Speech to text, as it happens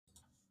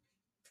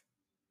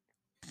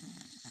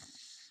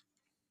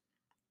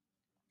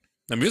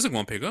The music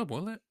won't pick up,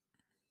 will it?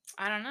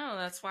 I don't know.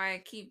 That's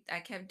why I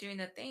kept doing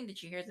the thing.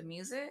 Did you hear the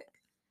music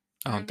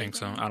I in the don't think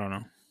so. beginning? I don't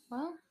know.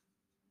 Well,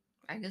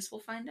 I guess we'll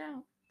find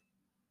out.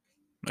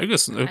 I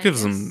guess it I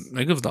gives them.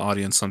 guess, It gives the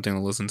audience something to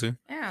listen to.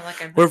 yeah,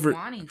 like I've been Whoever,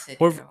 wanting to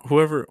whoever, do.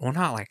 whoever. Well,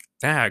 not like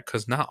that,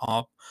 because not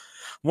all.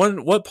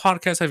 What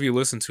podcast have you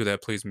listened to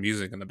that plays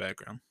music in the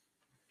background?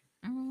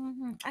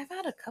 I've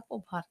had a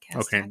couple podcasts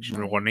Okay, what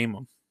actually. name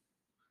them?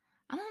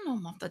 I don't know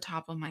them off the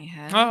top of my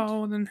head.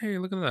 Oh, then hey,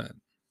 look at that.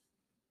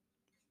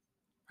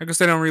 I guess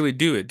they don't really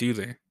do it, do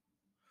they?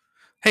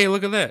 Hey,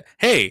 look at that.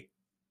 Hey,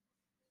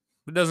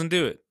 it doesn't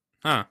do it,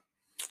 huh?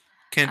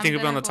 Can't I'm think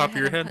of it on gonna the go top of ahead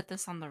your and head. put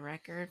this on the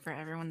record for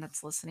everyone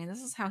that's listening.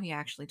 This is how he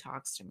actually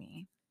talks to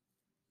me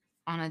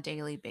on a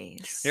daily Yeah,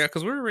 basis.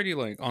 because we're already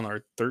like on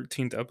our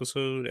 13th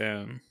episode,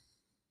 and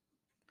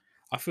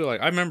I feel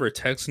like I remember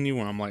texting you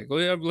when I'm like, "Oh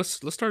yeah,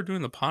 let's start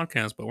doing the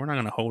podcast, but we're not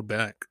gonna hold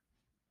back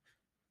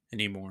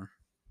anymore."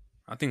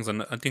 I think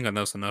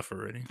enough's enough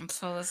already.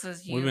 So this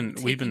is We've you been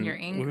we've taking your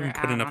been we've anger been out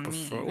putting up on a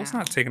me front. Well, it's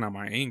not now. taking out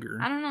my I anger.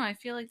 don't know. I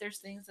feel like there's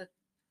things that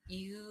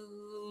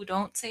you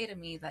don't say to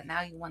me that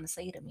now you want to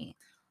say to me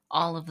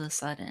all of a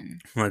sudden.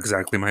 Well,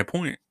 exactly my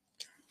point.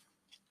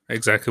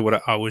 Exactly what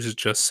I was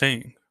just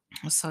saying.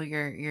 So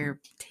you're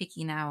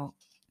taking out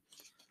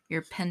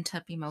your pent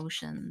up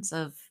emotions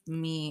of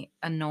me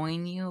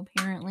annoying you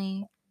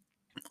apparently.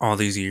 All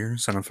these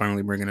years, and I'm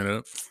finally bringing it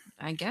up.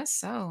 I guess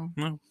so.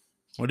 No,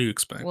 what do you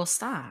expect? Well,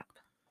 stop.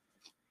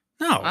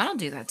 No, I don't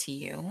do that to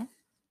you,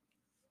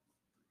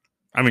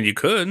 I mean you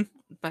could.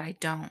 but I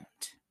don't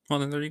Well,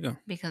 then there you go.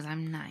 because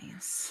I'm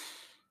nice.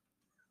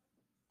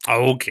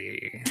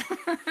 Okay,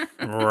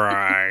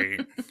 right,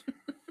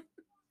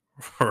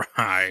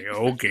 right.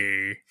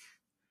 Okay.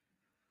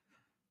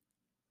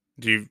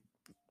 Do you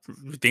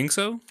think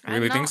so? You I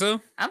really think know.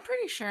 so? I'm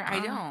pretty sure I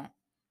Uh, don't.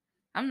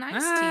 I'm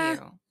nice to ah,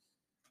 you.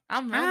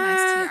 I'm real nice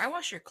to you. ah, I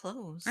wash your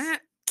clothes. ah.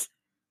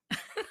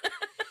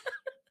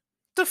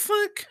 The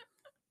fuck?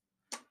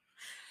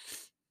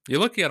 You're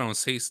lucky I don't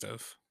say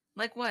stuff.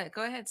 Like what?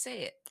 Go ahead,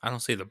 say it. I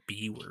don't say the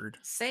B word.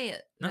 Say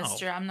it, No.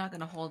 mister. I'm not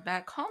going to hold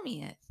back. Call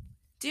me it.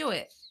 Do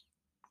it.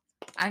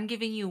 I'm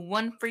giving you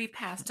one free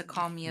pass to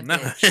call me a No.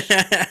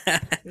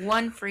 bitch.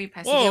 One free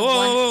pass. You Whoa, whoa, get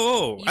one.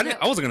 whoa, whoa! You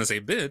get I wasn't gonna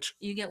say bitch.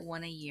 you get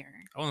one a year.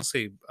 I want to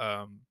say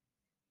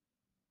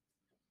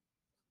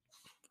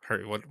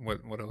hurry. What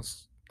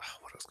else? Ah,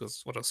 what else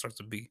goes? What else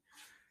starts with B?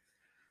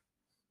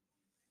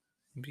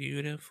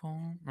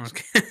 Beautiful.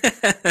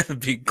 Okay.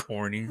 Be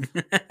corny.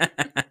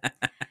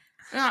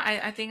 No,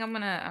 I think I'm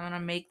gonna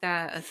make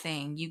that a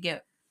thing.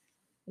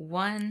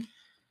 One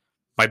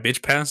My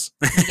bitch pass.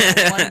 you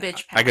get one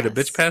bitch I get a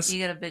bitch pass. pass. You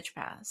get a bitch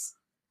pass.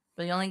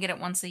 But you only get it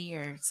once a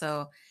year.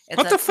 So it's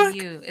What the up to fuck?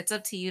 you. It's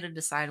up to you to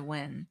decide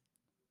when.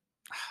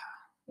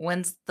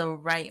 When's the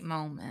right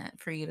moment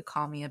for you to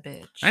call me a I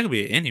bitch? could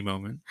be at any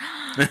moment.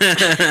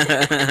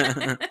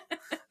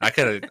 I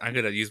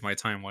gotta use my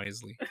time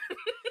wisely.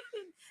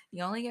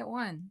 You only get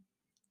one.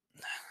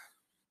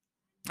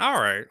 All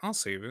right, I'll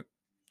save it.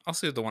 I'll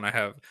save the one I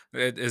have.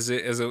 Is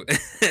it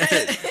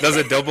does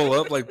it double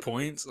up like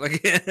points?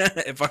 Like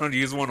if I don't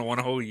use one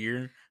whole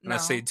year and I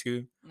say No,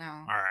 two. no.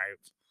 All right,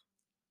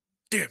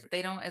 damn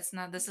They don't. It's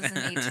not. This isn't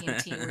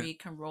AT&T where it. you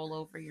can roll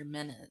over your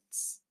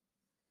minutes.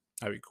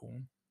 That'd be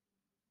cool.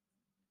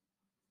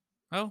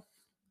 Oh,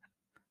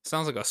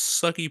 sounds like a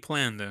sucky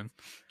plan then.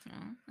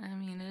 Well, I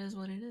mean, it is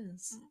what it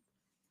is.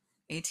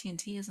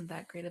 AT&T isn't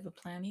that great of a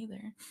plan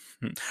either.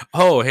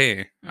 Oh,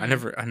 hey, Mm. I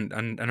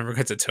never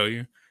got to tell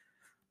you.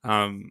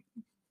 Um,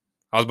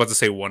 I was about to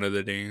say one of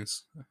the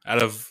days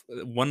out of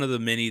one of the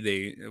many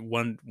days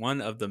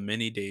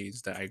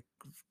that I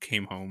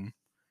came home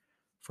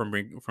from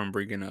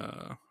bringing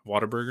a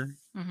Whataburger.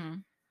 Mm-hmm.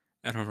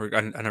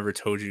 I never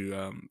told you.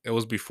 It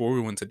was before we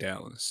went to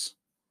Dallas,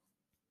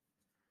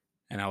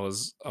 and I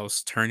was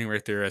turning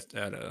right there at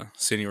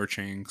Senior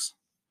Chang's,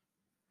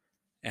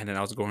 and then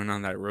I was going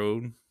on that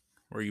road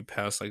where you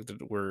pass like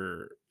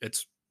where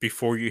it's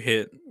before you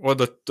hit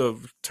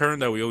the turn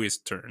that we always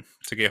turn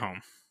to get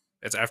home.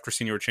 It's after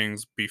Senior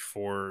Chang's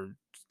before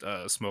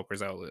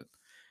Smoker's Outlet.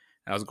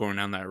 I was going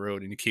down that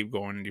road, and you keep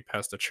going, and you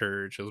pass the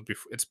church.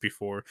 It's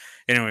before.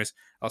 Anyways,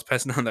 I was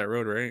passing down that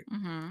road, right?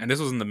 Mm-hmm. And this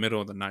was in the middle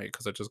of the night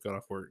because I just got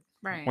off work.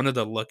 Right. One of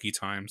the lucky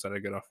times that I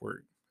get off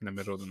work in the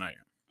middle of the night.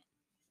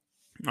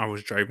 I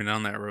was driving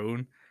down that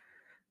road,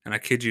 and I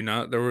kid you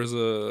not, there was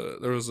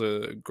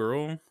a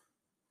girl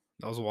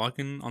that was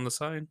walking on the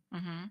side,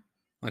 Mm-hmm.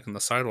 like on the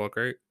sidewalk,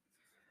 right?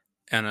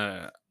 And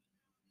I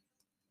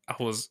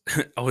was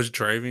I was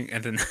driving,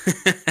 and then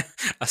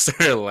I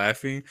started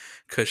laughing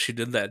because she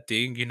did that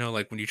thing,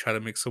 like when you try to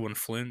make someone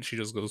flinch, she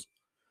just goes.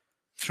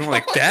 She went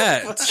like What the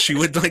that. fuck? She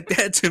went like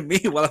that to me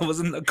while I was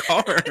in the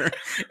car,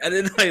 and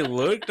then I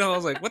looked, and I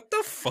was like, "What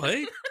the fuck?"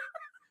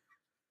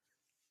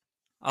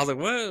 I was like,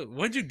 "What?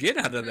 What'd you get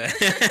out of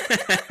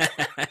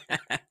that?"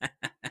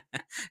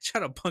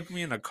 Try to punk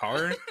me in a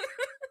car,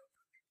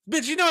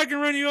 bitch. You know I can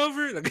run you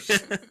over. Like,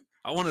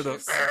 I wanted to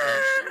She's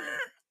stupid.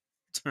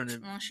 turn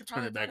it Well, she turn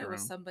probably it thought back it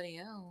was around. somebody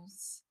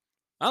else.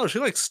 Oh, she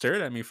like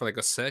stared at me for like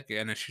a second,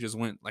 and then she just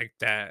went like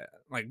that.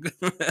 Like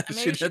she Maybe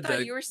she did thought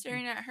that. you were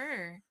staring at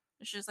her.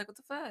 She's just like, "What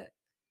the fuck?"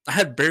 I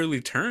had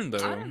barely turned I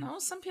though. don't know.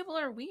 Some people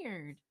are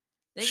weird.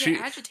 They get She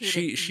agitated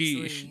she she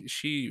easily.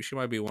 she she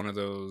might be one of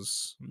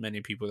those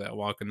many people that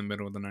walk in the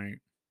middle of the night.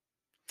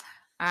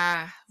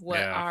 Ah,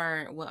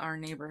 Yeah, what our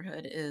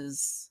neighborhood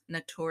is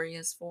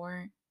notorious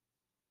for?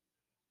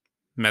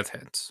 meth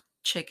heads.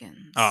 Oh,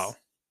 Chickens.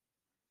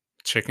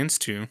 chickens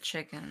too.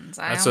 Chickens.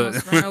 I That's a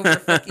almost run over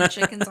fucking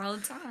chickens all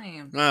the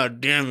time. oh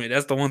damn it!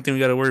 That's the one thing we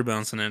got to worry about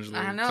in San I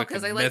Angelo. know,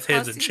 because they Fucking like meth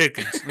heads and causing.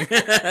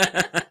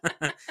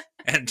 chickens,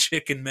 and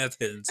chicken meth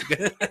heads.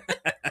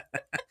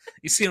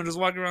 You see them just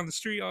walking around the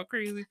street all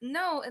crazy.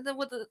 No, and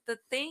what the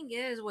thing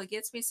is, what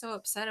gets me so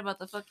upset about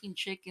the fucking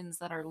chickens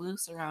that are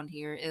loose around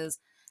here is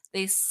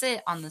they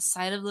sit on the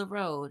side of the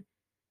road,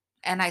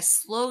 and I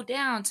slow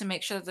down to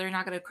make sure that they're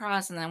not going to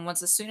cross. And then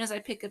as soon as I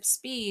pick up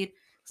speed,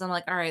 because I'm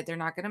like, all right, they're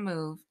not going to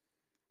move,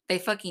 they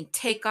fucking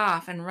take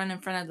off and run in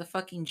front of the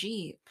fucking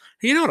Jeep.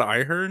 You know what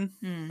I heard?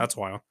 Hmm. That's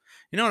wild.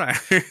 You know what I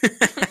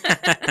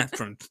heard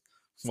from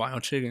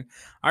Wild Chicken?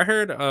 I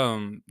heard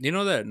you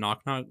know that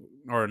knock knock,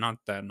 or not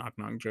that knock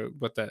knock joke,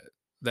 but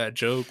that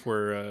joke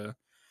where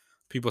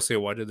people say,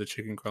 "Why did the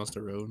chicken cross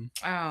the road?"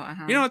 Oh, uh You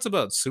huh. know it's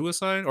about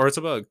suicide, or it's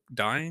about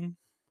dying.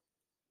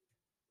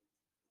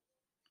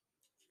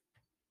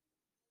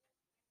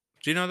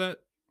 Do you know that?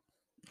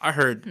 I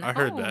heard that.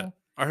 No.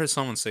 I heard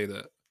someone say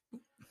that.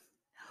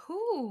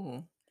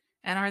 Who?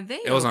 And are they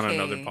It was on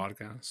another okay?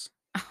 podcast.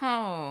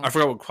 I Oh.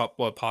 forgot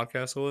what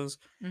podcast it was,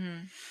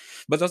 Hmm.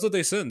 but that's what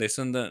they said. They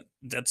said that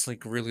that's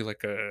like really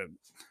like a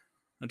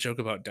joke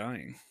about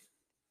dying.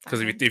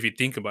 Because I, if you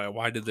think about it,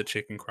 why did the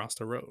chicken cross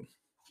the road?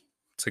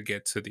 To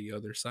get to the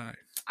other side.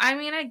 I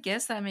mean, I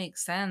guess that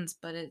makes sense,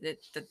 but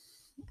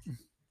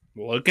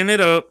Looking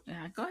it up.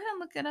 yeah, go ahead and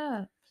look it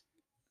up.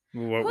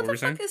 What Who were the you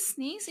saying? fuck is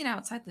sneezing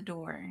outside the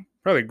door?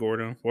 Probably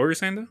Gordo. What were you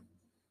saying though?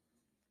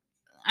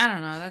 I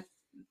don't know.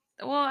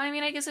 Well, I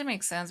mean, I guess it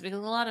makes sense because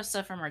a lot of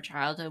stuff from our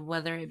childhood,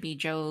 whether it be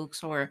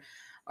jokes or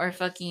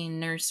fucking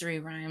nursery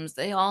rhymes,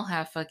 they all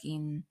have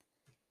fucking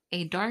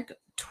a dark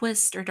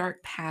twist or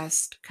dark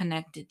past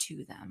connected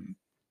to them.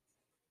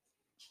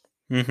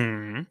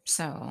 Mm-hmm.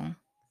 So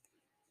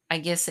I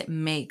guess it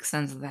makes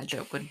sense that that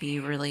joke would be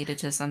related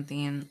to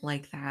something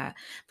like that.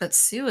 But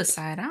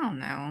suicide, I don't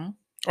know.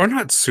 Or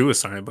not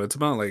suicide, but it's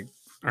about like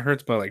I heard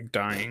it's about like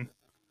dying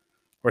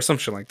or some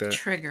shit like that.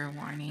 Trigger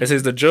It says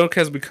warning. the joke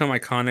has become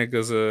iconic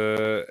as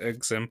a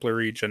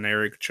exemplary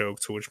generic joke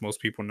to which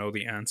most people know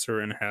the answer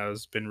and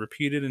has been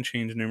repeated and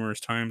changed numerous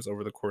times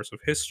over the course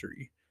of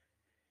history.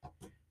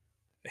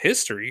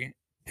 History?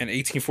 An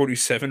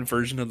 1847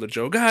 version of the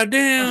joke? God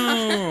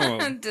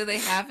damn! Do they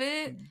have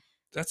it?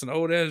 That's an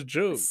old ass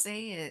joke.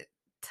 Say it.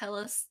 Tell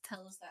us that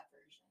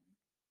version.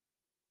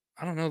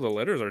 I don't know. The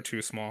letters are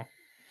too small.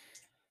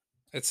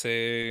 It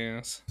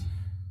says.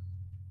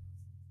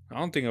 I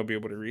don't think I'll be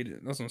able to read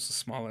it. That's so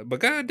small. But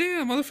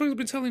goddamn, motherfuckers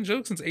been telling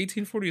jokes since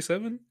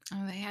 1847.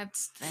 Oh, they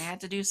had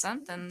to do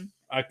something.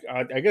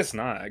 I guess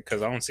not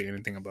because I don't see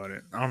anything about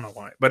it. I don't know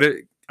why, but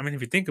it. I mean,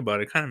 if you think about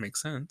it, it kind of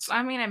makes sense.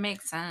 I mean, it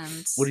makes What do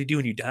sense. you do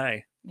when you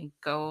die? You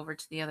go over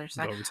to the other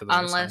side, Go over to the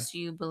other side. unless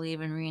you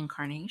believe in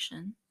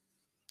reincarnation.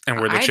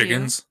 And we're the I do.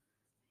 chickens.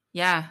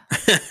 Yeah,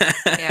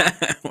 yeah,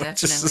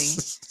 definitely.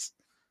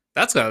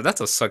 That's a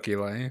sucky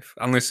life.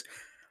 Unless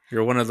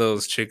you're one of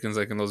those chickens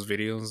like in those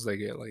videos, they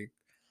get like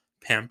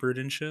pampered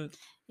and shit.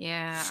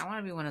 Yeah, I want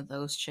to be one of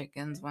those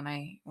chickens when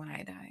I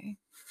die.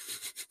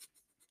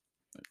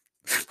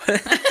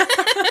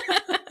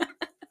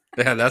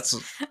 Yeah, that's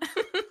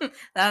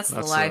That's the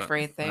That's life the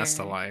right that's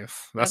the there.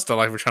 life. That's That's the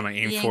life we're trying to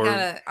aim you ain't for.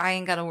 gotta. I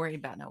ain't gotta worry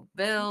about no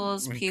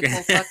bills. People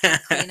fucking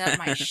clean up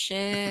my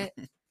shit.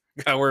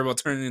 Gotta worry about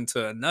turning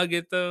into a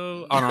nugget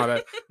though. Oh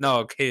no,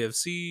 no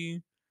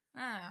KFC.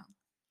 Oh,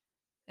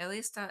 at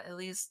least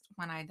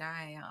when I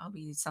die, I'll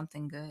be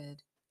something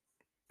good.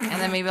 And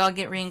then maybe I'll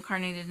get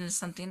reincarnated into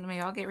something. Maybe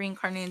I'll get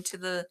reincarnated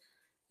into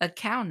a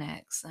cow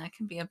next, and I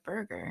can be a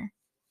burger.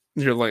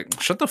 You're like,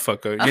 shut the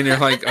fuck up. And you're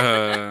like,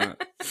 that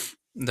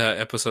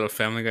episode of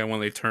Family Guy when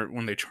they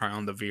try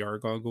on the VR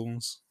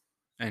goggles,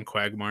 and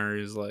Quagmire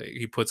is like,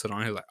 he puts it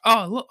on. He's like,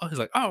 oh look, he's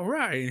like, all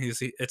right, and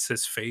it's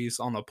his face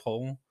on a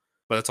pole,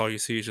 but that's all you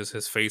see is just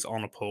his face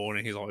on a pole,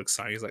 and he's all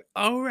excited. He's like,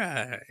 all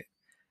right.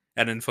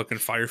 And then fucking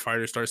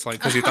firefighter starts like,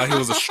 because he thought he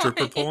was a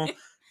stripper pole.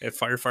 If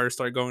firefighters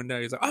start going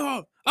down, he's like,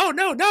 oh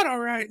no, not all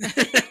right.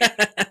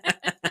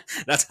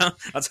 that's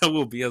how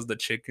we'll be as the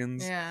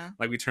chickens. Yeah.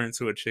 Like we turn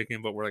into a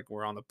chicken, but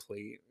we're on the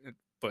plate,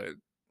 but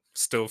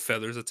still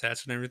feathers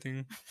attached and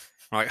everything.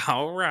 We're like,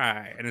 all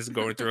right, and it's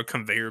going through a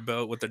conveyor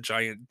belt with a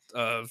giant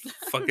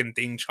fucking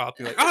thing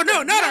chopping. Like, oh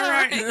no, not all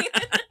right.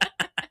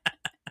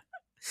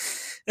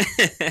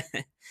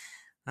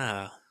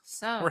 We're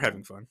So,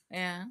 having fun.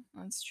 yeah,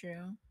 that's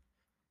true.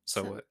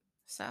 So So, what?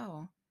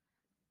 so,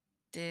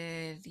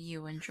 did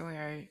you enjoy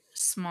our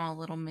small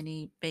little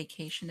mini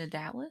vacation to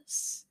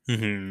Dallas?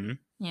 Mm-hmm.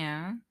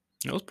 Yeah.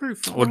 It was pretty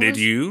fun. Well, What did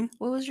was you?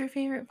 what was your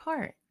favorite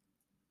part?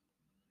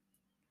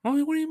 What do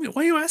you mean?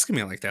 Why are you asking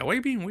me like that? Why are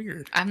you being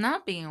weird? I'm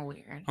not being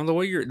weird. On the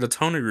way the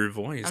tone of your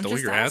voice, I'm the way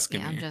just you're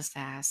asking. asking I'm me. just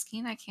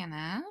asking. I can't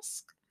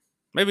ask.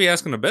 Maybe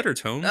asking a better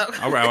tone. Oh.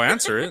 I'll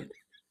answer it,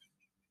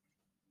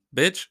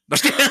 bitch.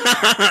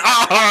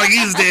 Oh,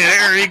 used it.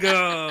 There we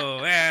go.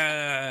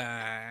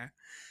 Yeah,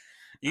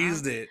 Well,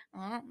 used it.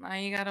 well, now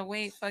you gotta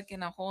wait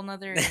fucking a whole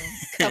nother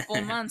couple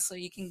months so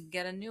you can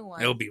get a new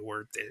It'll one. be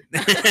worth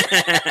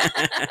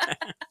I it.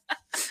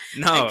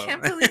 No,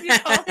 can't believe you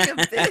called me a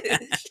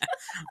bitch.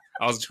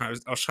 I was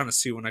trying to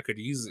see when I could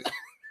use it.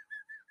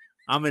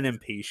 I'm an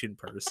impatient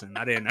person.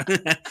 I didn't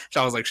know.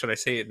 So I was like, should I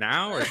say it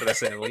now or should I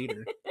say it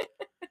later?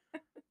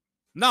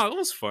 No, it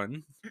was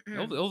fun.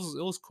 It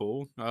was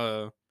cool.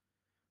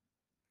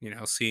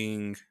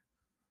 Seeing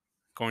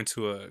going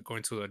to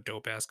a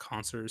dope ass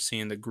concert,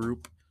 seeing the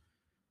group.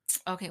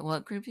 Okay,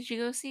 what group did you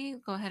go see?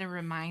 Go ahead and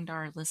remind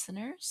our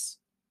listeners.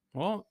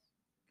 Well,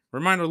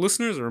 remind our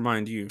listeners or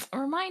remind you.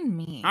 Or remind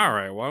me. All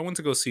right. Well, I went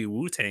to go see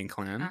Wu-Tang Uh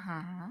Clan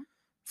huh.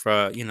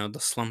 for the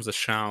slums of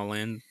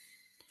Shaolin.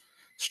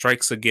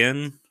 Strikes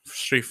again,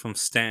 straight from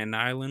Staten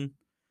Island.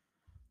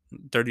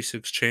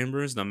 36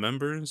 Chambers, the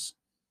members.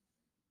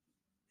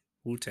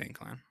 Wu-Tang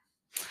Clan.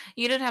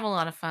 You did have a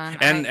lot of fun.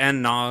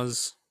 And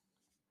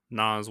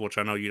Nas, which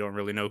I know you don't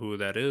really know who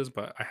that is,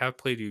 but I have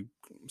played you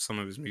some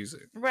of his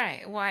music.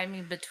 Right. Well, I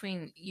mean,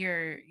 between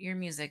your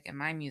music and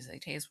my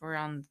music taste, we're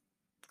on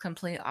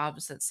complete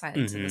opposite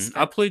sides of the I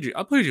spectrum. played you.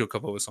 I played you a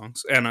couple of his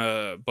songs and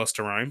Busta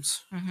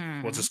Rhymes, which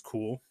Mm-hmm. is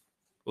cool.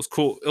 It was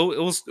cool.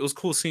 It was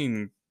cool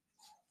seeing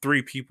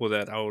three people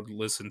that I would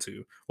listen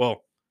to.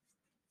 Well,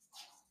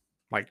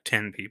 like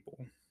 10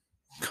 people,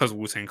 because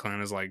Wu Tang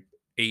Clan is like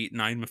 8,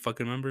 9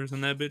 fucking members in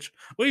that bitch.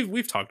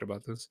 We've talked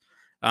about this.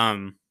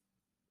 Um,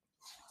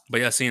 but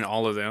yeah, seeing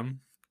all of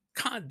them.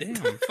 God damn,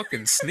 I'm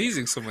fucking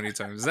sneezing so many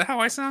times. Is that how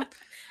I sound?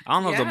 I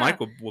don't know if the Yeah. mic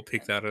will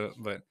pick that up,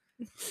 but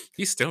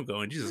he's still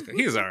going. Jesus,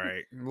 he's all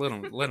right.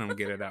 Let him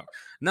get it out.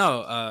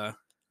 No,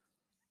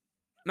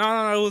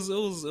 no, it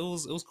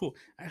was cool.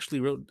 I actually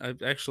wrote. I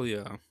actually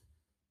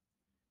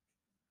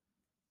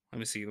let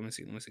me see.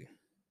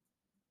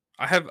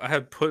 I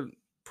have put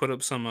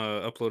up some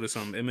uploaded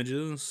some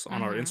images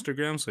on our Mm-hmm.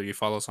 Instagram. So you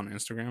follow us on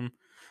Instagram.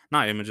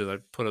 Not images. I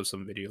put up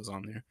some videos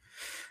on there.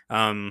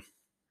 Um,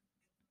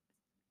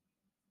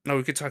 no,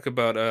 we could talk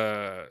about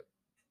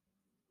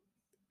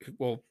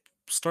well,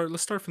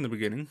 let's start from the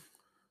beginning.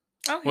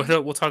 Okay.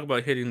 We'll talk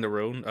about hitting the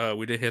road.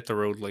 We did hit the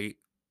road late,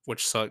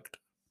 which sucked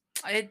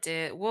It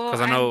did. Well,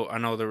 because I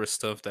know there was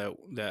stuff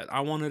that I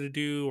wanted to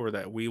do or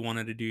that we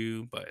wanted to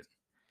do, but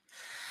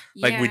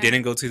like we yeah,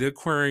 didn't go to the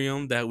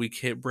aquarium that we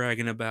kept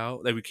bragging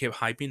about, that we kept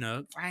hyping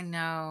up. I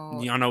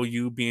know. I know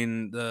you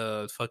being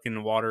the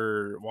fucking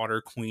water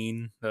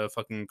queen, the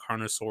fucking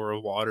connoisseur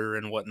of water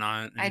and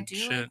whatnot I and do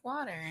shit. like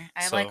water.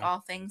 I like So all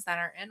things that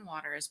are in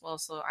water as well.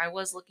 So I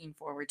was looking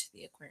forward to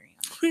the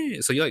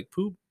aquarium. so you like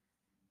poop?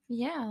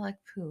 Yeah, I like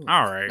poop.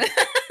 All right.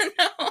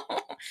 No.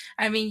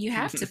 I mean, you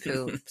have to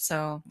poop.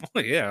 So,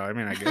 Well, yeah, I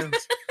mean, I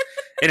guess.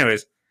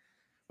 Anyways,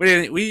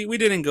 we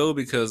didn't go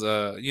because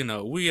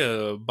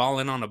we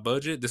balling on a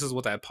budget. This is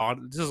what our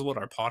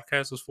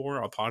podcast is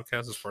for. Our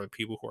podcast is for the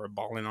people who are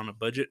balling on a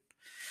budget.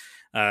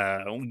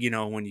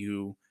 When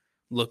you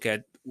look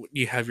at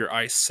you have your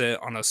eyes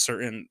set on a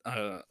certain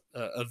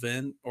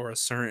event or a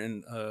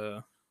certain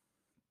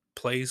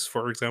place,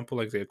 for example,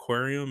 like the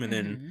aquarium, and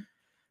then mhm.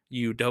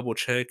 you double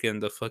check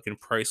and the fucking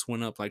price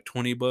went up like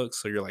 $20,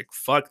 so you're like,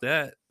 fuck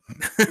that.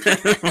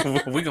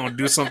 We gonna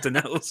do something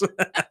else.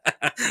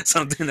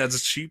 Something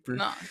that's cheaper.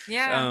 No,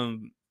 yeah,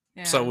 um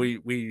so yeah.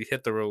 we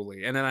hit the road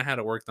late, and then I had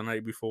to work the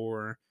night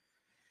before,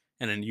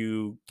 and then I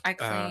you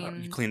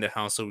cleaned. cleaned the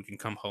house so we can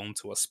come home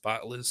to a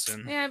spotless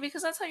and Yeah,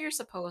 because that's how you're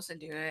supposed to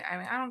do it. I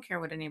mean, I don't care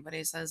what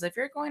anybody says. If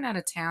you're going out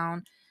of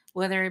town,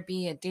 whether it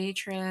be a day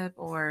trip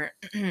or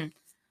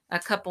a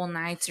couple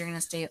nights you're going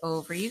to stay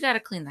over, you got to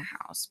clean the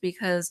house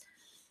because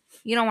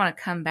you don't want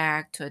to come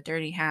back to a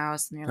dirty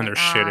house and you're and like,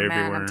 there's shit oh man,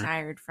 I'm everywhere.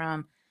 tired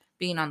from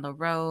being on the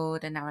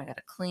road and now I got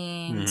to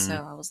clean. So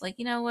Hmm. I was like,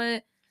 you know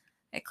what?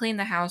 I cleaned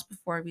the house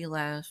before we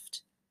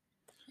left.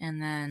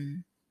 And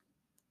then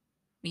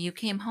you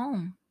came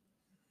home.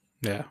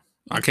 Yeah,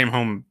 I You, came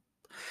home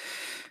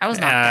I was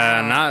knocked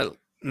out,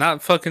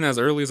 not fucking as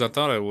early as I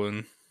thought I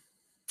would.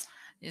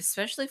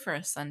 especially for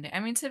a Sunday. I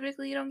mean,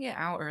 typically you don't get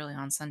out early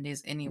on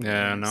Sundays, Yeah,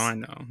 no, I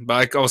anyways. know, but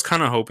like, I was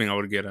kind of hoping I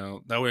would get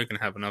out. That way I can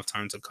have enough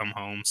time to come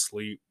home,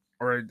 sleep,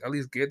 or at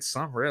least get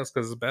some rest.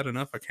 Because it's bad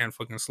enough I can't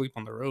fucking sleep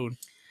on the road.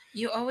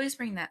 You always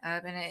bring that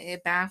up, and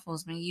it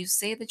baffles me. You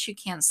say that you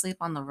can't sleep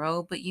on the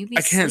road, but you be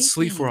I can't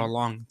sleep for a sleeping.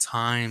 long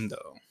time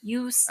though.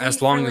 You As sleep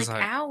for long as like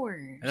I don't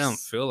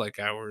hours. feel like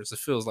hours. It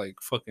feels like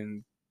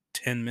fucking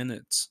 10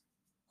 minutes.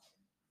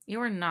 You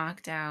were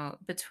knocked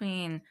out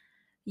between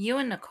you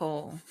and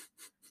Nicole,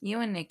 you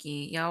and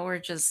Nikki. Y'all were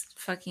just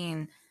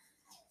fucking.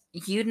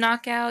 You'd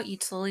knock out,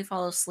 you'd slowly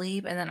fall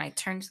asleep, and then I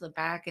turned to the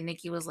back, and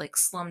Nikki was like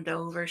slumped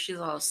over. She's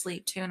all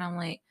asleep too, and I'm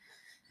like,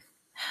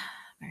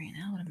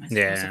 Marina, what am I supposed to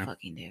Yeah,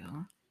 fucking do?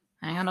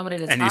 I got nobody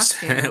to And you talk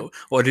said, to.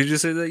 what did you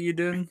say that you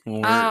did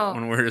Oh,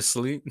 when we're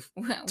asleep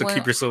to keep well,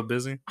 yourself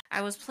busy?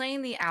 I was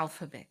playing the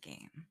alphabet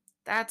game.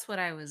 That's what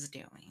I was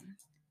doing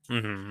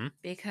Mm-hmm.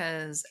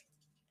 because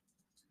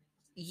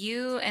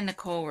you and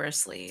Nicole were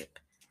asleep,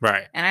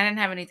 Right. and I didn't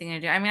have anything to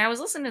do. I mean, I was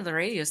listening to the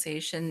radio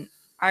station.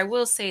 I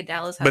will say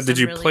Dallas has But did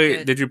some you really play?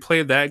 good. Did you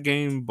play that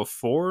game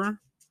before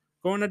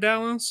going to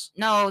Dallas?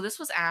 No, this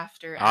was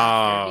after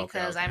Oh, okay,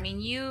 because I okay. mean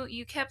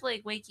you kept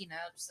like waking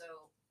up, so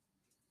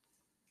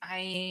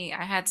I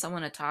had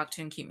someone to talk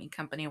to and keep me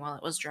company while I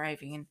was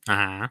driving, Uh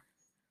huh.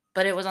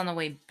 but it was on the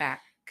way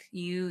back.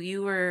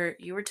 You were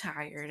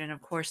tired, and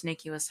of course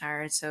Nikki was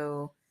tired,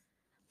 so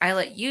I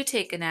let you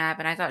take a nap,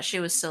 and I thought she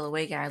was still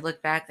awake, and I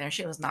looked back there,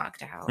 she was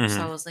knocked out. So I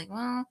Mm-hmm. was like,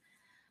 well,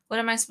 what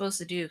am I supposed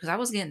to do? Because I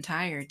was getting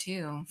tired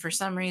too. For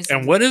some And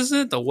reason, what is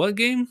it? The what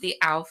game? the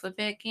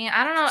alphabet game.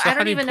 I don't know. So I how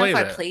don't do you even know play if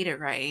I that? played it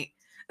right.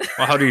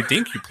 Well, how do you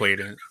think you played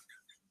it?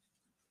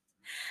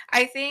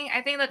 I think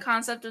the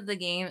concept of the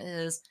game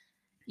is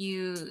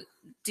you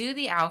do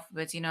the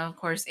alphabets, of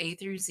course A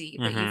through Z,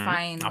 but you Mm-hmm.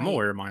 find I'm like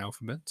aware of my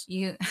alphabets.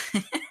 you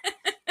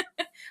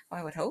well,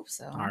 I would hope All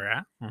so.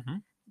 right. Mm-hmm.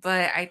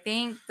 But I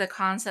think the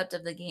concept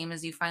of the game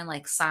is you find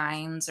like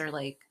signs or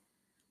like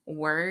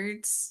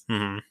words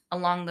Mm-hmm.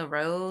 along the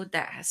road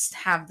that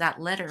have that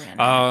letter in it. You know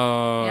what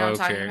Oh, I'm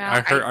talking okay.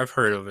 about? I I've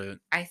heard of it.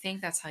 I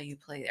think that's how you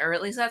play it, or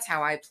at least that's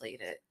how I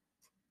played it.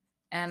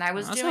 And I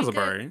was That sounds doing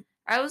about good. right.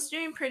 I was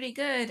doing pretty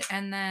good,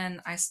 and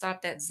then I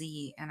stopped at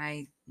Z, and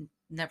I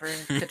never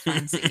could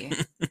find Z.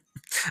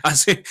 I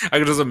see. I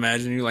could just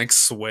imagine you like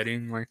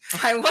sweating, like,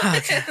 I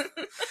okay,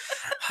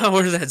 was.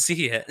 where's that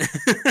Z at?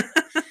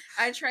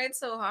 I tried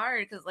so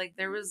hard because like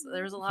there was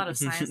a lot of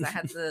signs that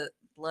had the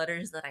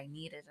letters that I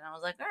needed, and I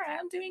was like, all right,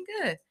 I'm doing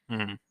good.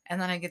 Mhm.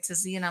 And then I get to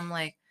Z, and I'm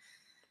like,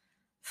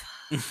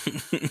 and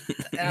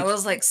I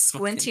was like Fucking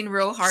squinting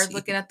real hard, Z.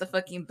 looking at the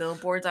fucking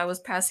billboards I was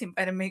passing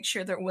by to make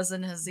sure there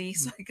wasn't a Z,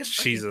 so I could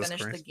fucking Jesus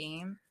finish the Christ.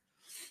 game.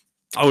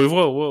 Oh,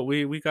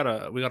 we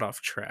got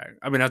off track.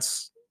 I mean,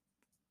 that's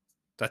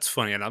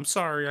funny, and I'm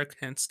sorry I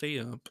can't stay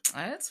up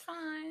It's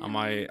on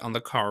fine.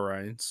 the car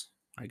rides.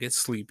 I get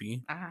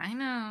sleepy, I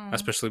know.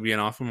 especially being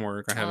off from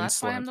work. I Well, haven't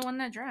that's why I'm the slept. one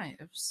that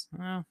drives.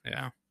 Well,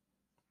 yeah,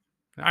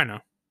 I know,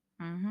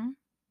 Mm-hmm.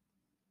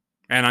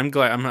 and I'm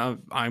glad.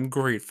 I'm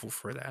grateful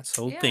for that.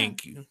 So Yeah.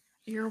 thank you.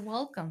 You're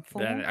welcome, That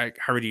fool. I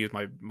already used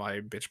my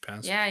bitch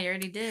pass. Yeah, you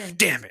already did.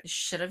 Damn it, You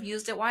should have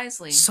used it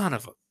wisely. son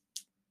of a.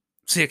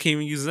 See, I can't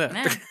even use that.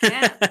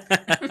 Yeah,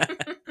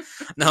 can't.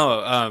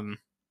 No,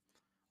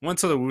 went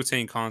to the Wu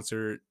Tang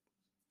concert.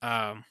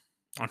 Um,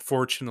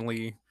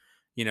 Unfortunately,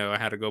 I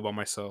had to go by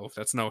myself.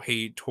 That's no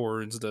hate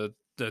towards the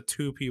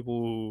two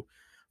people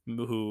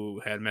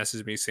who had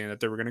messaged me saying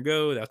that they were gonna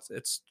go.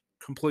 It's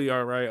completely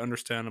all right,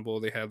 understandable.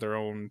 They had their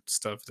own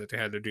stuff that they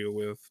had to deal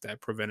with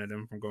that prevented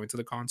them from going to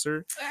the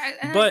concert.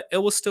 But it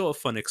was still a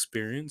fun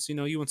experience.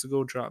 You went to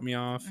go drop me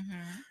off.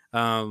 Mhm.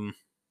 Um,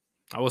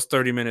 I was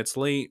 30 minutes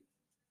late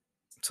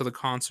to the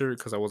concert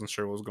because I wasn't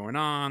sure what was going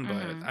on. But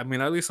Mhm. I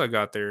mean, at least I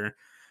got there.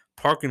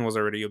 Parking was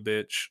already a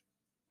bitch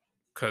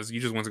because you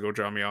just went to go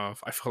drop me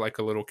off. I felt like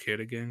a little kid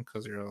again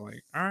because you're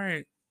like, all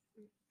right,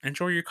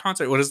 enjoy your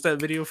concert. What is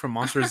that video from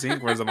Monsters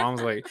Inc. where the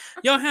mom's like,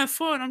 yo, have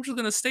fun. I'm just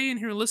gonna stay in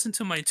here and listen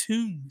to my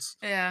tunes.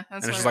 Yeah, And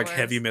that's it's what just it like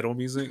heavy was. metal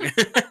music.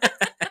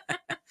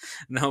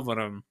 No, but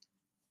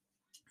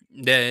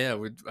yeah,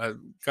 we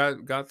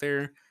got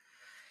there,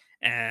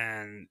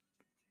 and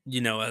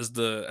as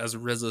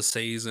RZA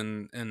says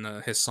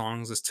in his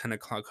songs, it's 10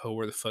 o'clock. Ho,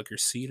 where the fuck your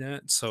seat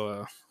at?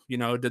 So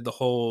did the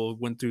whole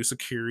went through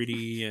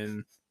security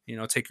and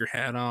take your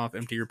hat off,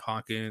 empty your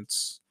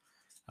pockets,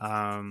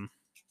 um,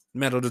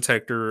 metal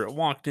detector.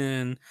 Walked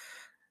in,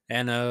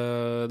 and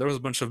there was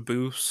a bunch of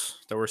booths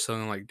that were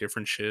selling like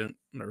different shit.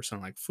 They were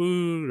selling like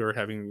food, or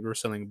they were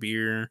selling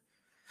beer.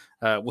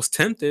 Was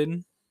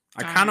tempted.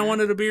 I Oh kind of yeah.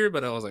 wanted a beer,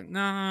 but I was like,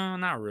 no,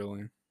 not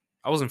really.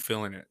 I wasn't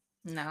feeling it.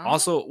 No,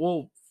 Also,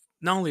 well,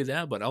 not only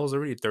that, but I was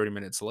already 30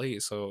 minutes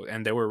late,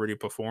 and they were already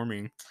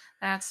performing.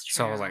 that's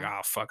So I was true. like,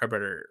 oh fuck,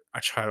 I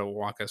try to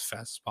walk as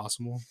fast as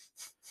possible.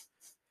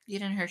 You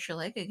didn't hurt your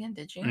leg again,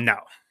 did you? No.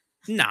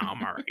 No,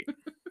 I'm alright.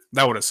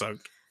 That would have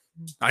sucked.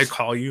 I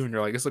call you and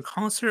you're like, is the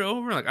concert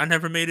over? Like, I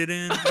never made it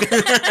in.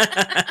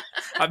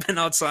 I've been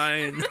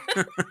outside.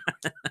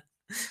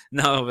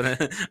 No,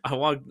 but I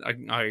walked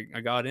I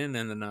got in,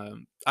 and then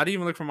I didn't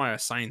even look for my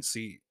assigned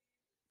seat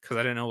because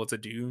I didn't know what to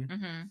do.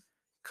 Mhm.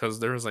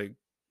 Because there was like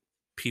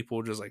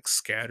people just like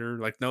scattered,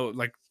 like no,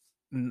 like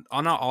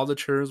not all the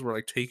chairs were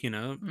like taken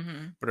up,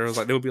 Mhm. but it was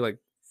like there would be like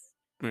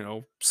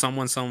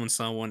someone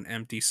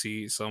empty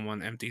seat,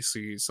 someone empty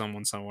seat,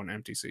 someone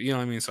empty seat. You know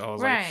what I mean? So I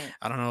was like, Right.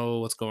 I don't know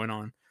what's going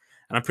on,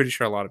 and I'm pretty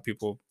sure a lot of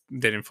people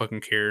didn't fucking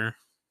care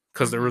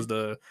because there was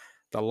Mhm.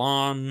 the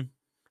lawn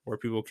where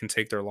people can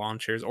take their lawn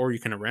chairs, or you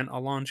can rent a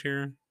lawn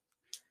chair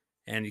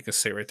and you can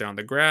sit right there on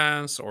the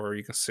grass, or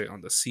you can sit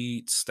on the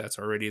seats that's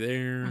already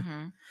there,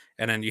 Mhm.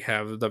 and then you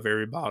have the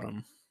very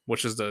bottom,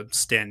 which is the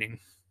standing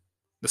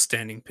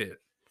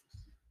pit,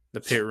 the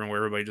pit room where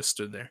everybody just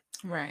stood there.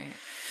 Right.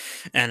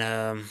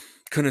 And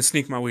couldn't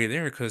sneak my way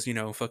there because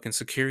fucking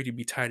security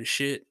be tight as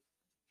shit.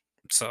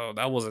 So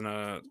that wasn't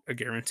a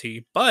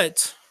guarantee.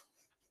 But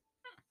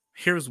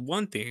here's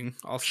one thing: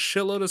 a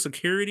shitload of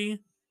security,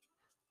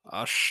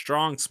 a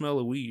strong smell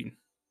of weed.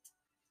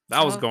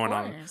 That Oh, was of going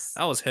on. course.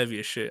 That was heavy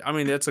as shit. I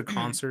mean, that's a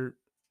concert,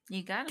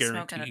 You gotta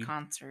smoke at a guaranteed.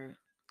 concert.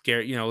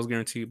 It was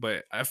guaranteed.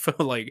 But I felt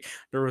like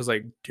there was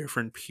like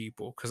different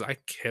people because I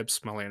kept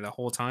smelling it the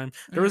whole time.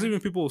 There was Mhm. even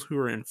people who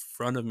were in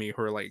front of me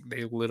who were like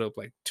they lit up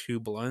like two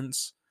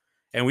blunts,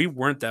 and we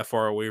weren't that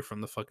far away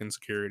from the fucking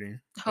security.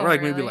 Oh, We're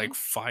like maybe like really?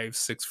 5,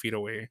 6 feet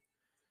away.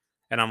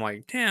 And I'm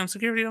like, damn,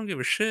 security don't give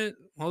a shit.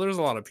 Well, there's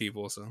a lot of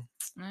people, so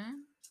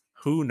Mm.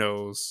 who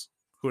knows?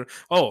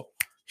 Oh,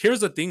 here's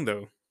the thing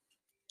though.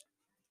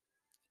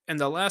 In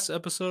the last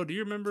episode, do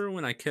you remember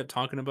when I kept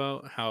talking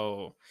about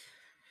how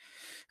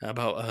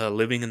about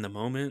living in the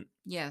moment?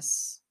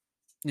 Yes.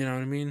 You know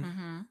what I mean?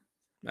 Mhm.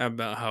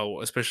 About how,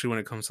 especially when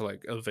it comes to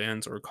like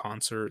events or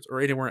concerts or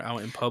anywhere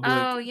out in public,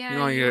 Oh,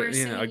 yeah, you were a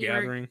saying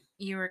gathering.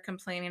 you were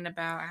complaining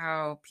about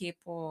how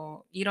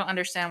people you don't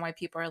understand why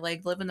people are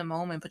like, "Live in the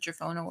moment, put your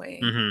phone away."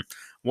 hmm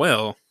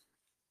Well,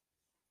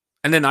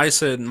 and then I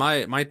said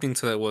my thing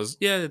to that was,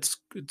 yeah, it's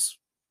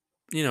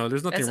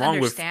there's nothing That's wrong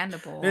with,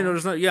 understandable.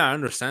 there's not, yeah, I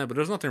understand, but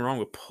there's nothing wrong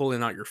with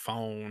pulling out your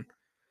phone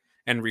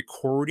and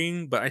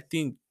recording, but I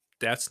think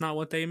that's not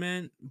what they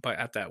meant. But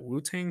at that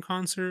Wu-Tang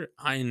concert,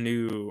 I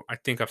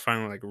think I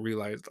finally like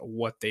realized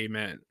what they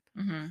meant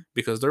Mhm.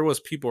 because there was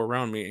people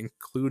around me,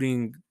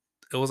 including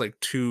it was like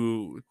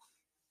two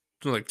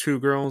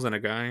girls and a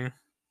guy.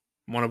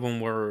 One of them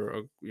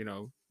were,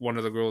 one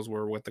of the girls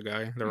were with the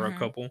guy. There were a Mhm.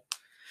 couple,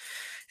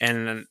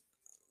 and then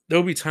there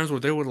would be times where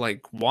they would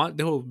like what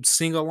they would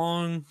sing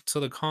along to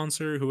the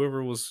concert.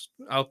 Whoever was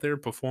out there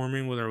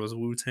performing, whether it was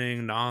Wu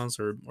Tang, Nas,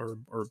 or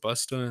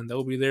Busta, and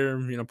they'll be there,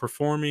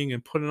 performing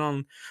and putting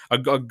on a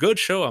good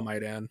show. I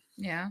might add,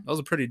 Yeah. that was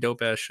a pretty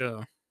dope ass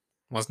show.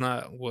 Was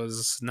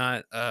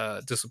not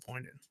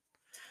disappointed.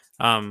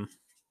 Um,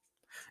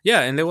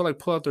 yeah, and they would like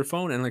pull out their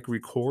phone and like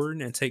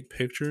record and take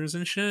pictures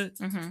and shit,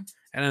 Mhm.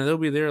 and then they'll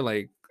be there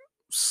like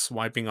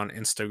swiping on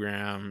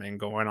Instagram and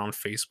going on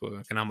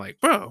Facebook, and I'm like,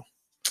 bro,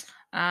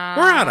 we're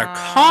at a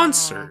Oh,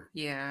 concert.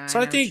 yeah, I So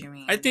I know what think you I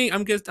mean.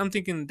 think I'm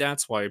thinking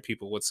that's why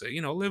people would say,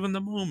 live in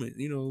the moment,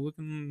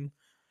 looking,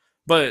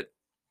 but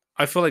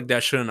I feel like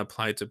that shouldn't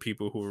apply to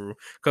people who,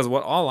 because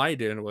what all I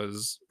did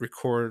was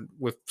record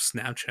with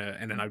Snapchat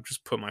and then I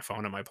just put my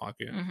phone in my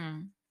pocket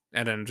Mhm.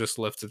 and then just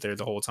left it there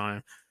the whole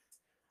time.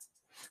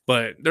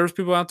 But there was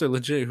people out there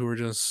legit who were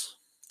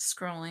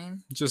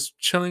Scrolling. just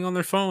chilling on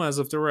their phone as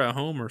if they were at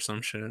home or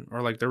some shit,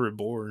 or like they were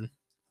bored.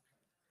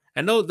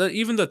 And no,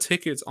 even the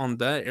tickets on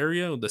that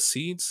area, the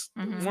seats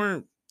Mhm.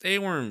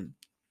 weren't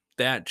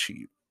that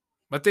cheap,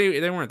 but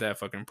they weren't that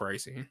fucking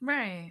pricey.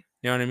 Right.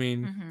 You know what I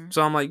mean? Mhm.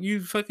 So I'm like,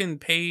 you fucking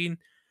paid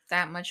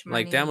That much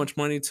like that money. much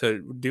money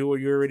to do what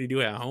you already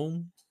do at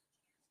home.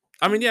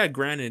 I mean, Mm. yeah,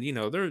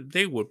 granted,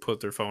 they would put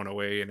their phone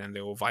away and then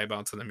they will vibe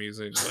out to the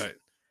music, but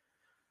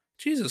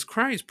Jesus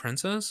Christ,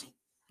 princess.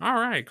 All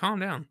right, calm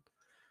down.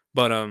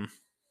 But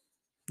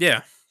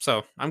yeah.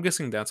 So I'm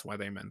guessing that's why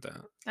they meant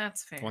that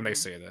That's when they fair.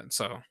 say that.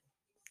 So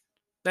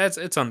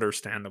it's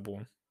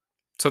understandable.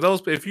 So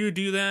those, if you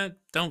do that,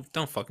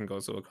 don't fucking go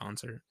to a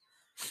concert.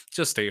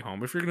 Just stay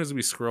home. If you're going to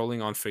be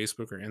scrolling on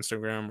Facebook or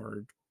Instagram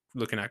or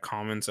looking at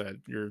comments at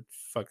your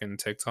fucking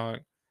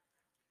TikTok,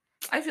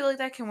 I feel like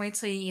that can wait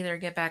till you either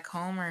get back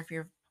home or if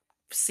you're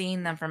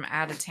seeing them from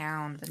out of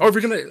town, or then if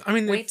you're gonna, I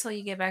mean, wait till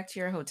you get back to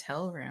your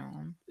hotel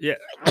room. yeah,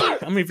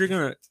 I mean, if you're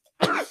gonna,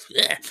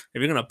 yeah, if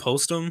you're gonna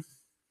post them,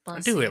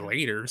 Bless do it you.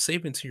 later.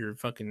 Save it to your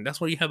fucking. That's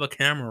why you have a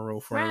camera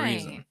roll for a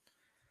reason. Right.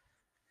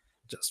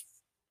 Just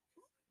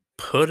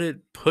put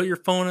your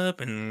phone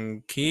up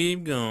and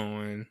keep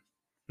going.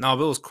 No,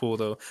 but it was cool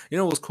though. You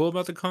know what was cool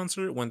about the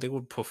concert when they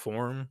would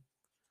perform?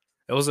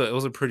 It was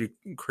a pretty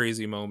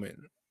crazy moment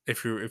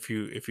if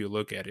you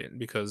look at it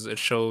because it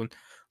showed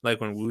like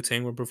when Wu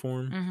Tang would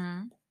perform,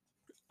 Mhm.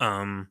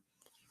 um,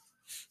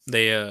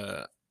 they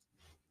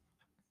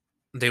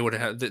they would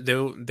have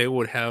they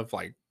would have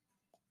like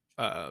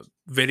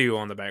video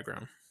on the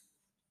background,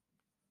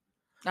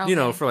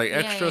 Okay. for like Yeah,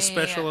 extra yeah, yeah,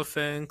 special yeah.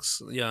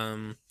 effects.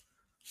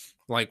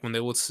 Like when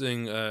they would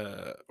sing,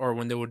 or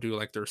when they would do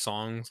like their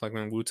songs, like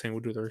when Wu Tang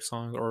would do their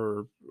songs,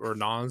 or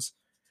Nas,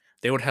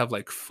 they would have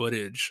like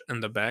footage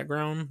in the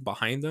background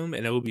behind them,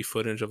 and it would be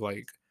footage of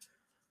like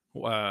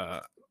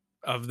uh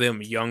of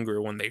them younger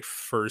when they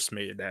first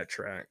made that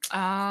track.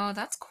 Oh,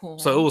 that's So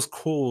it cool. was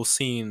cool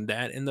seeing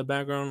that in the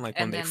background, like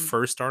when And they then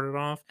first started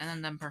off, and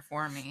then them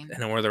performing. and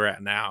then where they're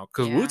at now.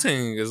 Because Wu Yeah.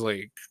 Tang is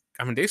like,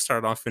 I mean, they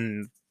started off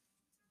in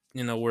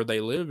where they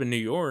live in New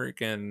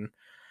York, and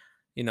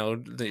How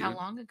they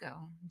long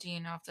ago? Do you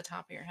know off the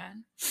top of your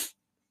head?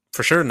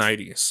 for sure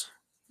 90s,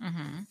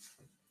 Mhm.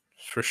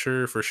 for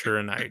sure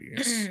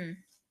 90s,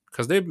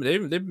 because they've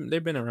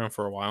been around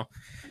for a while,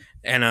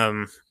 and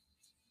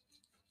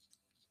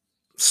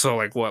so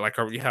like what, like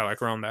yeah,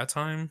 like around that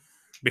time.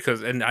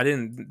 Because and I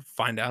didn't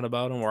find out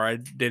about them, or I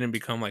didn't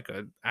become like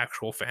an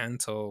actual fan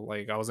till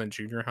like I was in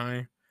junior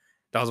high.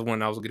 That was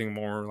when I was getting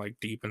more like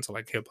deep into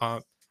like hip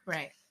hop,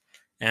 Right.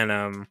 and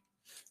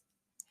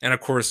and of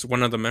course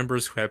one of the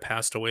members who had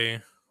passed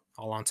away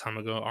a long time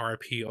ago,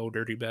 R.I.P. Oh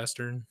Dirty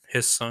Bastard.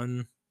 His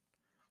son,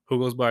 who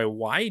goes by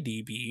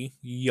YDB,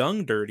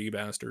 Young Dirty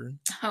Bastard.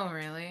 Oh,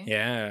 really?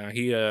 Yeah,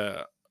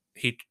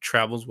 he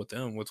travels with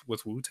them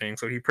with Wu Tang,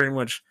 so he pretty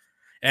much,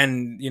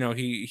 and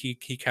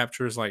he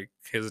captures like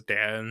his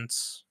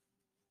dad's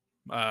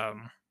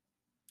um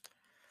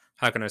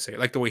how can I say it?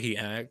 Like the way he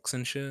acts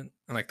and shit,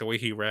 and like the way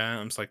he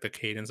raps, like the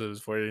cadence of his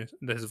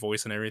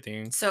voice and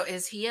everything. So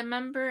is he a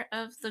member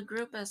of the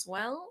group as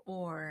well,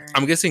 or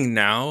I'm guessing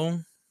now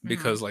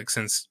because Mhm. like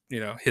since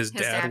his His dad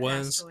dad passed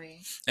was,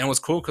 away? and what's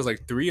cool because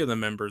like three of the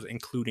members,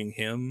 including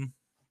him,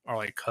 are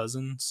like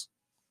cousins.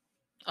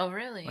 Oh, Like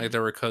really? they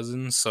were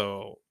cousins,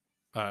 so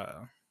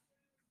uh,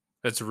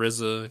 it's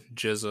RZA,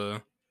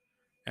 Jizza,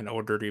 and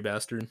Old Dirty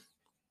Bastard.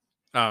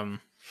 Um,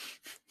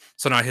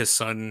 so now his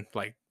son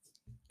like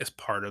is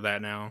part of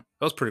that now.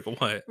 That was pretty cool.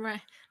 What?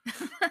 Right.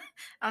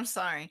 I'm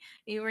sorry.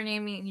 You were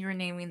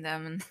naming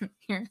them and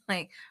you're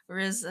like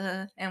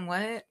RZA and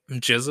what?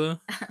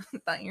 Jizza? I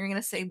thought you were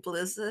gonna say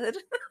Blizzard.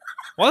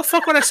 Why the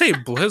fuck would I say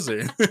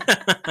Blizzard?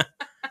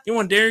 You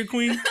want Dairy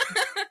Queen?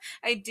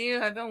 I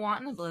do. I've been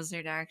wanting a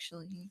Blizzard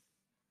actually.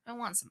 I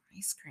want some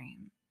ice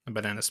cream. A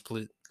banana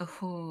split.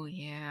 Oh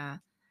yeah.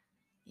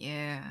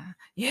 Yeah.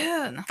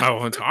 Yeah. No.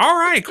 Oh, it's all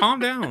right. Calm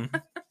down.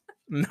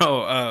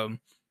 No,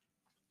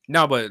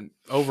 no, but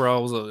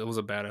overall, it was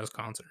a badass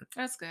concert.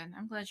 That's good.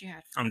 I'm glad you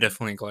had I'm fun.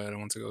 definitely glad I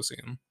went to go see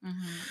him,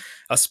 Mhm.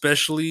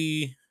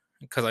 especially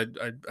because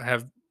I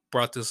have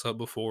brought this up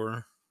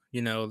before.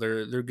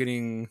 They're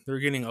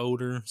getting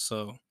older,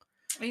 so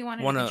We wanted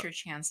to get wanna your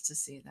chance to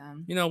see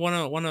them.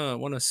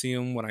 wanna see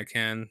them when I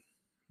can,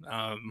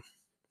 um,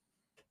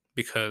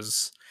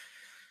 because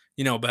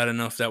bad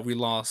enough that we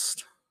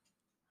lost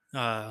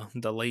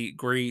the late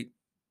great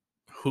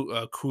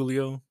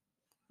Coolio,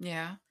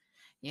 Yeah.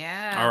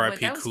 Yeah. What R.I.P.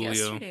 that was Coolio.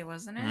 yesterday,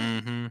 wasn't it?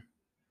 Mm-hmm.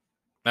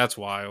 That's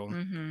wild.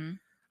 Mhm.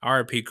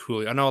 R.I.P.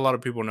 Coolio. I know a lot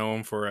of people know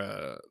him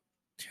for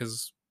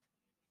his.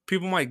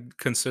 People might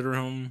consider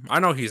him. I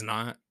know he's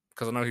not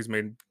because I know he's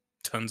made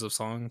tons of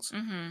songs,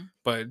 Mhm.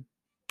 but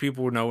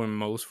people know him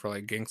most for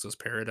like "Gangsta's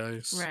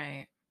Paradise"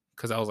 Right.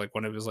 because that was like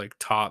one of his like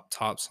top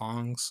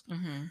songs.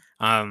 Mhm.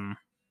 Um,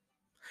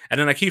 and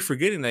then I keep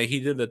forgetting that he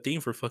did the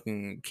theme for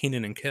fucking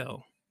Keenan and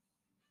Kel.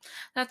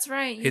 That's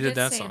right. He You did did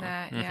that say song.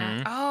 that. Yeah.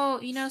 Hmm.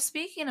 Oh,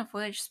 speaking of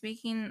which,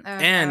 speaking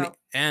And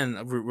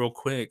about real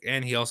quick,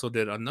 and he also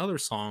did another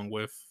song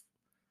with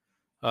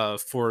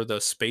for the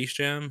Space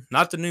Jam,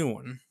 not the new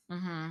one,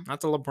 mhm.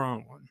 not the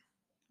LeBron one.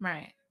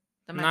 Right.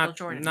 The Michael Not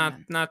Jordan not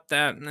one. not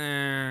that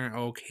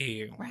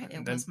okay Right. one.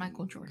 It The was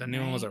Michael the Jordan,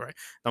 new one was right? alright.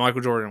 The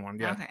Michael Jordan one,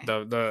 yeah. Okay.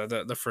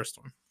 The first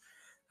one.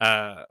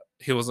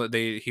 He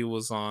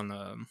was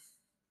on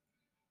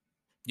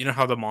you know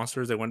how the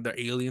monsters the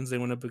aliens they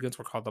went up against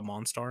were called the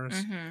Monstars?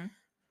 Mhm.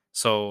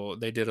 So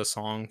they did a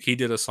song. He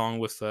did a song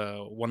with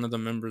one of the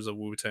members of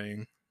Wu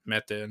Tang,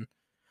 Method.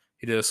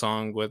 He did a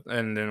song with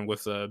and then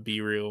with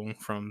B Real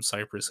from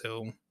Cypress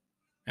Hill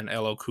and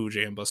LL Cool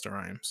J and Busta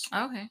Rhymes.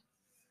 Okay.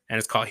 And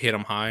it's called Hit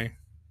 'em High.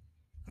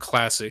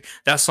 Classic.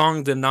 That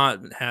song did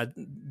not had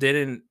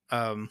didn't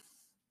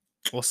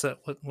what's that?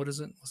 What is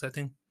it? What's that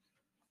thing?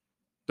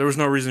 There was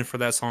no reason for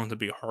that song to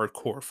be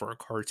hardcore for a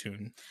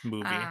cartoon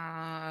movie.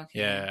 Okay.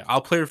 Yeah,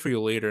 I'll play it for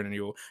you later, and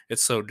you'll.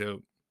 It's so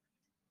dope.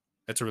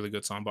 It's a really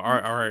good song. But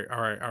Okay.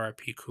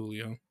 R.I.P.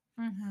 Coolio.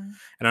 Mhm. And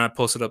then I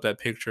posted up that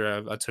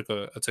picture. I took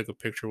a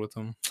picture with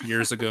him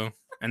years ago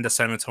in the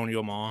San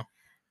Antonio Mall on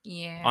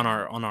Yeah.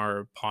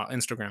 our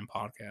Instagram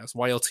podcast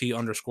YLT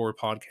underscore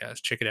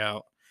podcast. Check it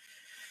out.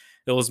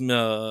 It was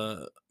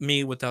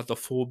me without the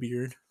full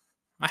beard.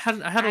 I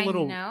had a I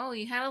little. know.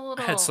 You had a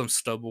I had little some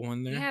stubble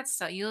in you there. had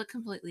so you look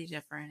completely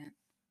different.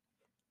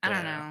 I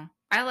don't Yeah, know.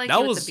 I like that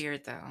you with the was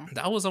beard though.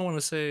 that was I want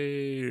to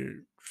say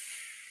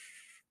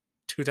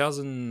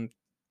 2000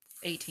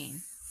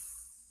 18.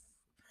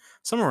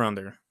 somewhere around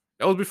there.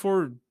 That was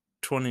before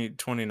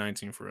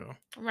 2019 for real,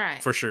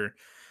 Right. for sure.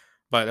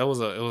 But it was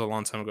a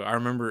long time ago. I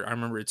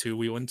remember it too.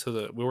 We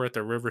were at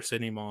the River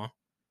City Mall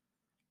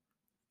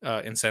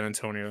in San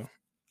Antonio,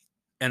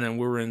 and then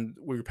we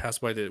were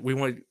passed by we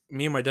went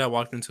me and my dad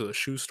walked into a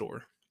shoe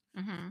store.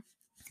 Mhm.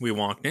 We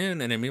walked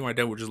in, and then me and my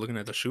dad were just looking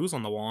at the shoes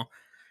on the wall,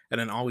 and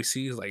then all we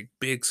see is like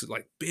big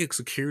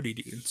security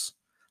dudes,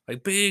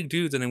 like big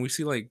dudes, and then we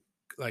see like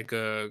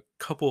a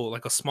couple,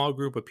 like a small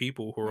group of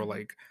people who are Mhm.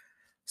 like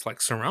it's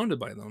like surrounded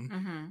by them,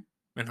 Mhm.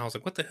 and I was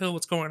like, what the hell,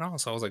 what's going on?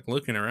 So I was like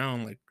looking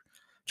around, like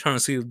trying to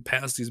see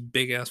past these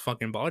big ass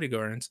fucking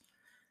bodyguards,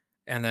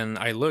 and then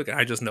I look, and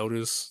I just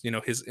notice,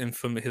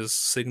 his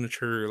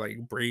signature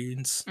like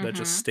braids that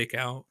just Mhm. stick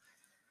out.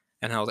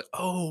 And I was like,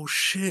 "Oh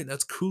shit,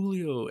 that's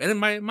Coolio." And then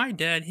my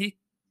dad, he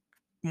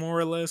more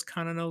or less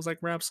kind of knows like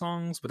rap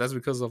songs, but that's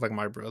because of like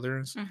my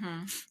brothers.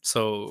 Mhm.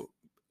 So,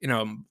 you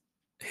know,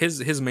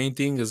 his main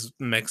thing is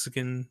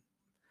Mexican,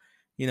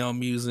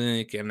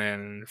 music, and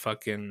then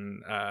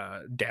fucking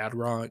dad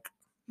rock.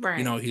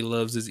 You know, Right. he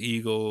loves his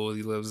Eagles.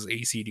 He loves his Oh,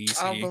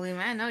 ACDC. believe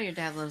me, I know your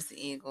dad loves the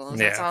Eagles.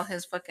 That's Yeah. all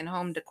his fucking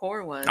home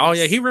decor Oh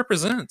yeah, he was.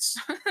 represents.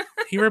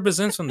 He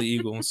represents from the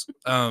Eagles.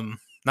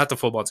 Not the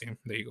football team,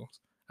 the Eagles.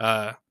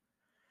 Uh,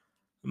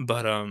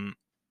 but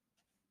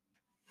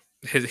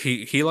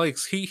he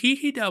likes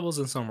he dabbles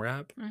in some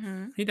rap.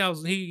 Mhm. He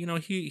dabbles. He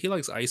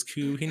likes Ice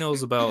Cube. He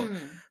knows about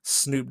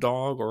Snoop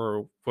Dogg,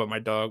 or what my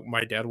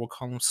dad will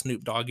call him,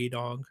 Snoop Doggy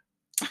Dog.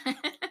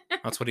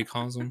 That's what he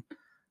calls him.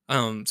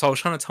 So I was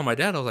trying to tell my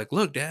dad, I was like,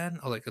 "Look, Dad,"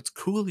 I was like, "It's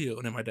Coolio,"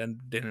 and then my dad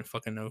didn't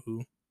fucking know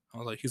who. I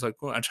was like, he's like,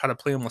 well, I try to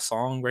play him a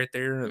song right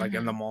there, like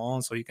in the Mhm.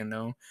 mall, so he can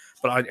know.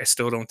 But I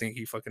still don't think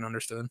he fucking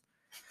understood.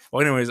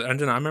 Well, anyways, and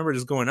then I remember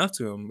just going up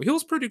to him. He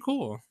was pretty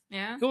cool.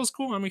 Yeah. He was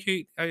cool. I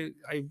mean,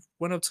 I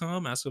went up to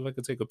him, asked if I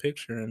could take a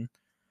picture,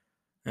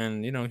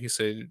 and he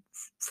said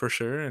for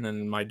sure. And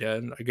then I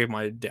gave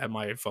my dad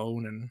my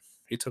phone, and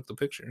he took the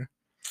picture.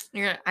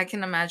 I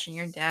can imagine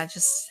your dad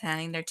just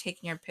standing there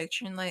taking your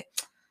picture and like,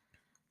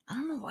 I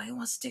don't know why he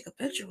wants to take a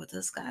picture with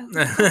this guy. Who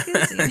the fuck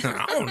is he?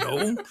 I don't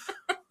know.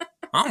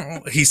 I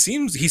don't know.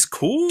 He's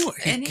cool.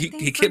 Anything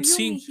He for kept you,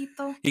 seeing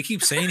mijito. he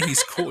keeps saying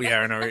he's cool. Yeah,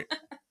 I know, right?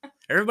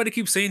 Everybody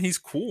keeps saying he's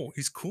cool.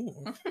 He's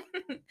cool.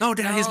 No,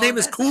 Dad, his No, name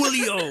is that's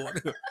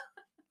Coolio.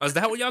 Is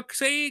that what y'all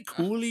say?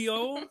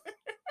 Coolio?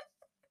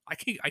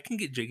 I can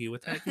get jiggy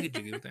with that. I can get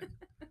jiggy with that.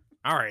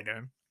 All right,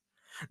 then.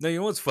 No, you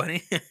know what's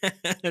funny?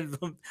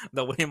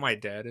 The way my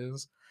dad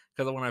is,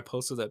 because when I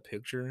posted that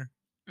picture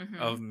Mhm.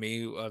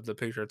 of the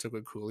picture I took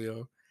with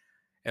Coolio,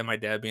 and my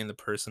dad being the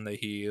person that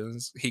he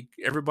is,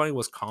 everybody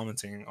was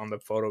commenting on the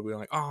photo, being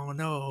like, "Oh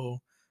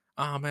no,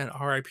 oh man,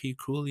 R.I.P.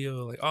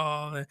 Coolio," like,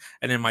 "Oh," man.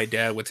 And then my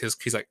dad with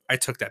he's like, "I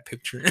took that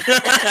picture."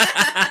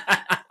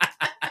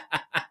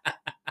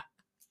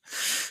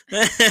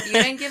 You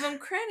didn't give him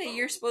credit.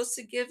 You're supposed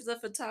to give the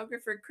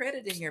photographer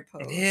credit in your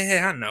post.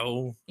 Yeah, I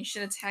know. You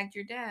should have tagged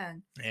your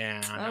dad.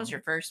 Yeah, I That was know.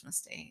 your first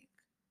mistake.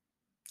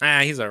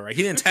 He's all right.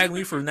 He didn't tag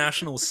me for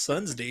National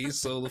Sons Day,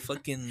 so the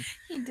fucking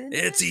He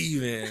it's didn't.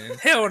 even.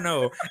 Hell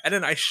no. And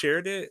then I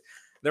shared it.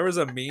 There was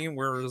a meme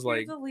where it was You're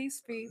like, the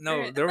least no,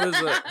 favorite. there was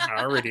a.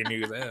 I already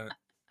knew that.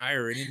 I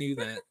already knew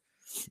that.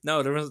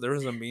 No, there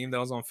was a meme that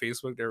was on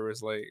Facebook. There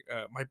was like,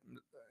 my.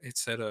 It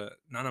said,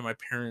 none of my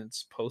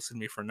parents posted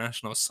me for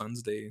National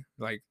Sons Day,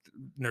 like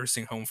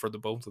nursing home for the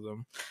both of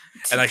them,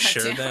 and I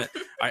shared Goddamn.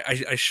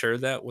 that. I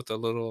shared that with a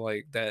little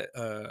like that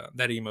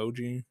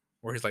emoji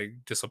where he's like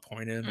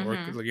disappointed, or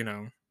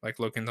Mhm. like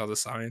looking to the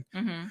side.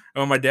 Mhm. And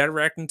when my dad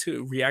reacted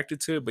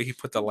to it, but he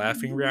put the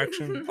laughing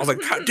reaction. I was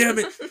like, God damn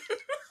it,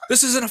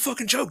 this isn't a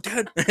fucking joke,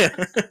 Dad.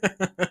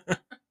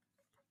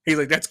 He's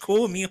like, that's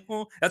cool,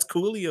 mijo. That's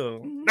coolio.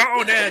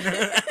 No,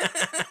 Dad.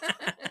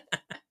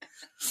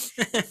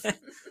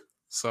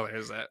 So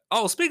there's that.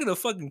 Oh, speaking of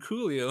fucking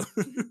coolio,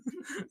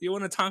 you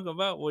want to talk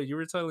about what you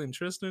were telling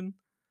Tristan?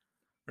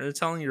 Or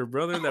telling your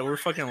brother that we're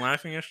fucking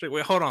laughing yesterday?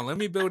 Wait, hold on. Let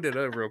me build it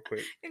up real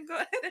quick. Go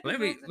ahead and Let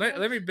me build it let, up.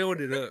 let me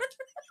build it up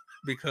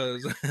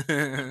because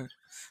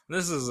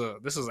this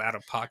is out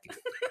of pocket.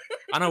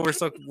 I know we're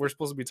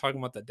supposed to be talking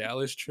about the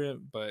Dallas trip,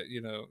 but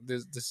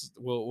this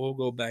we'll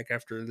go back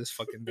after this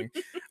fucking thing.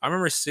 I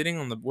remember sitting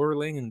on the we're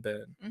laying in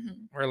bed.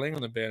 Mhm. We're laying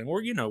on the bed and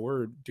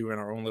we're doing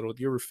our own little.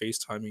 You were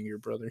FaceTiming your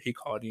brother. He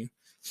called you,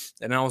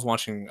 and I was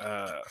watching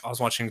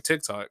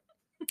TikTok,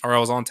 or I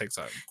was on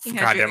TikTok. You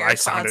had your Goddamn,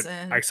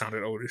 AirPods I in.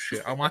 sounded old as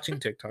shit. I'm watching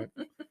TikTok.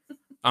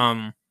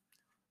 Um,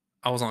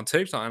 I was on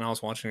TikTok and I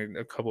was watching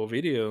a couple of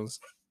videos,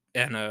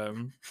 and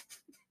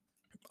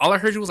all I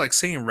heard you was like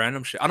saying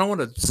random shit. I don't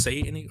want to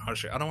say any. Oh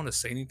shit, I don't want to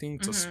say anything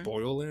to Mhm.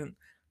 spoil it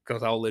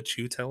because I'll let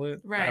you tell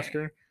it Right.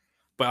 after.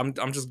 But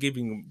I'm just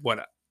giving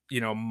what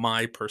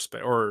my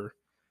perspective, or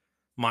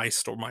my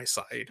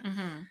side.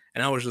 Mhm.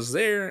 And I was just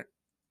there,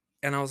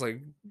 and I was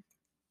like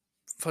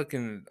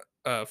fucking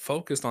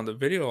focused on the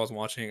video I was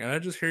watching, and I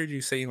just heard you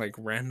saying like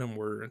random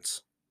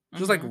words,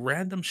 just like Mhm.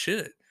 random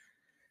shit.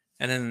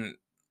 And then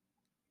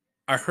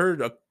I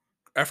heard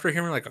after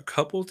hearing like a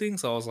couple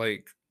things, I was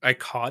like, I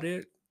caught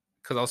it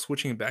because I was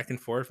switching back and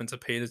forth into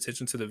paying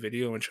attention to the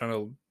video and trying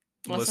to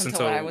Listen listen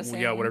to what I was to,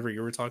 yeah, saying. whatever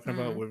you were talking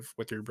about Mhm.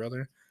 with your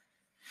brother.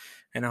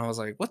 And I was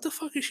like, what the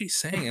fuck is she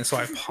saying? And so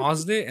I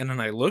paused it, and then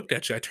I looked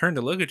at you. I turned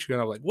to look at you,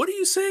 and I'm like, what are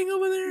you saying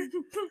over there?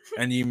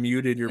 And you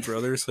muted your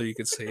brother so you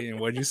could say it. And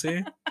what'd you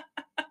say?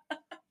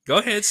 Go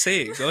ahead,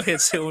 say it. Go ahead,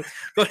 go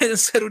ahead and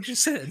say what you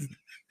said.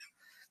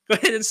 Go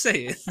ahead and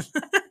say it.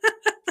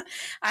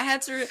 I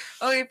had to.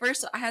 Okay,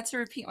 first I had to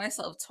repeat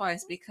myself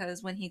twice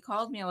because when he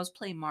called me, I was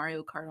playing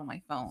Mario Kart on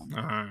my phone.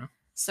 Uh-huh.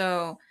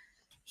 So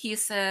he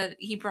said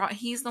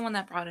he's the one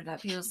that brought it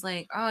up. He was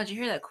like, "Oh, did you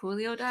hear that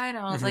Coolio died?"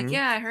 And I was like, Mm-hmm.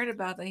 "Yeah, I heard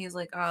about that." He's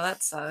like, "Oh,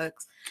 that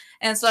sucks."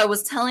 And so I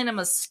was telling him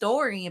a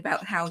story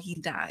about how he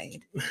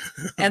died.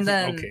 And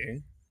then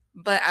Okay.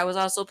 but I was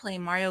also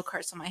playing Mario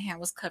Kart, so my hand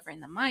was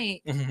covering the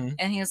mic. Mm-hmm.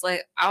 And he was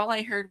like, all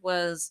I heard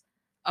was,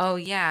 "Oh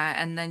yeah,"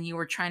 and then you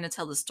were trying to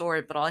tell the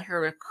story, but all I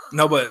heard was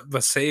No,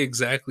 but say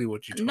exactly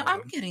what you no, told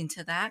I'm him. getting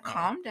to that. Oh.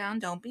 Calm down.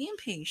 Don't be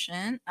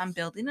impatient. I'm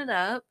building it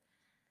up.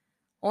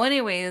 Well,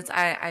 anyways,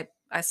 I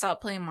I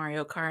stopped playing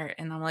Mario Kart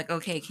and I'm like,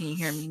 okay, can you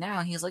hear me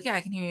now? He's like, yeah,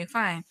 I can hear you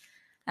fine.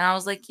 And I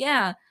was like,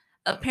 yeah,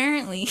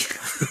 apparently.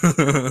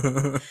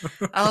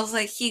 I was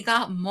like, he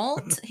got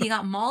mauled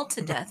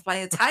to death by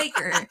a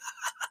tiger.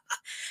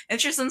 And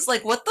Tristan's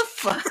like, what the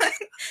fuck?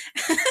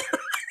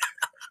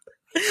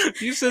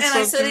 You said And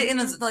I said it something.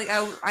 in a, like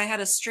I had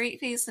a straight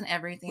face and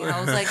everything.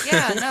 I was like,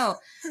 yeah, no.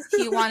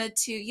 He wanted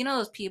to,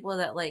 those people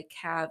that like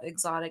have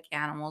exotic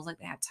animals, like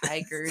they have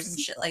tigers and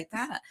shit like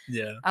that.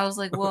 Yeah. I was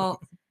like,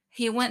 well,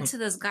 he went to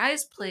this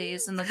guy's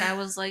place and the guy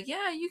was like,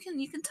 yeah, you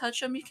can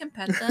touch them, you can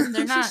pet them.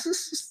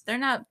 They're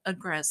not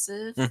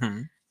aggressive.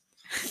 Mhm.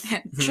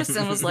 And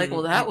Tristan was like,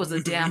 well, that was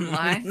a damn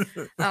lie.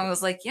 I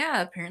was like,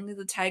 yeah, apparently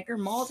the tiger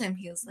mauled him.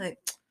 He was like,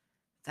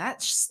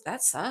 that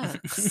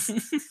sucks.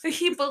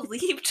 He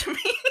believed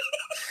me.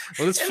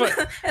 Well, it's fun.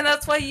 And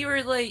that's why you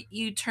were like,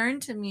 you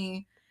turned to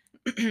me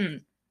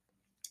and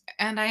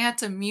I had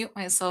to mute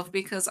myself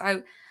because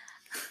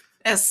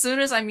as soon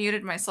as I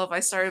muted myself, I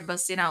started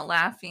busting out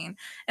laughing.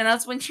 And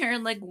that's when you're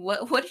like,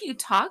 what are you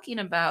talking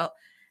about?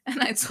 And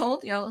I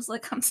told you, I was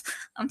like,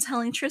 I'm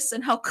telling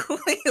Tristan how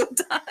Coolio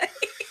died.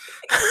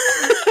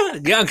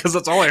 Yeah, because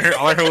that's all I heard.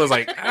 All I heard was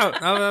like,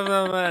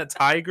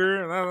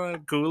 tiger,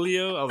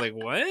 Coolio. I was like,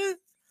 what?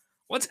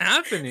 What's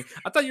happening?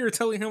 I thought you were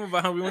telling him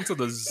about how we went to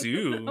the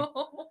zoo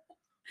No.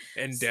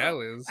 in So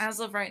Dallas. as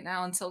of right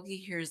now, until he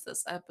hears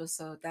this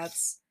episode,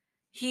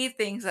 he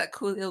thinks that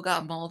Coolio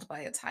got mauled by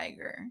a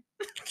tiger.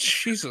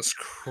 Jesus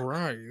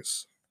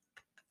Christ.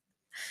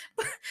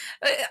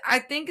 I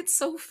think it's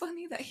so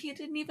funny that he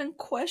didn't even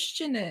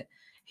question it.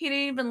 He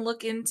didn't even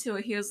look into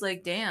it. He was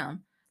like,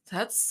 damn,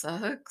 that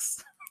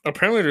sucks.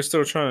 Apparently, they're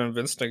still trying to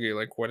investigate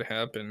like what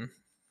happened.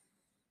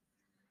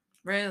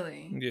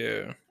 Really?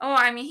 Yeah, Oh,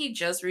 I mean, he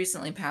just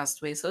recently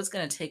passed away, so it's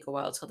gonna take a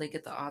while till they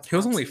get the he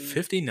was only autopsy.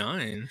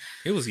 59.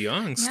 He was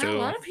young Yeah, a still.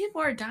 lot of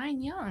people are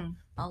dying young.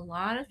 A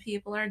lot of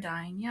people are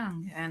dying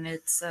young, and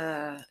it's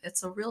a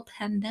real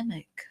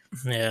pandemic.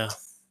 Yeah.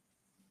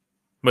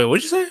 Wait,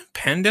 what'd you say?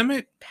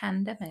 Pandemic?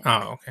 Pandemic.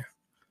 Oh, okay.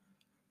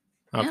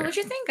 Yeah, Okay. what'd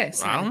you think I I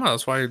said? don't know.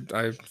 That's why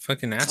I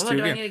fucking asked Oh, you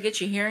do I again. need to get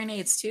you hearing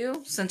aids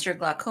too, since your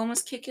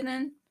glaucoma's kicking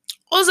in?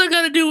 What's that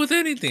got to do with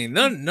anything?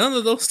 None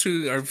of those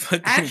two are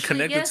fucking Actually,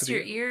 connected to yes,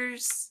 your the.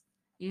 ears.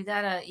 You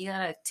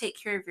gotta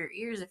take care of your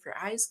ears if your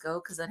eyes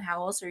go, because then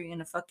how else are you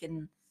gonna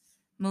fucking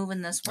move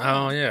in this Oh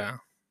world? yeah,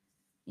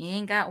 You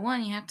ain't got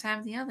one, you have to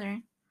have the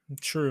other.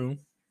 true.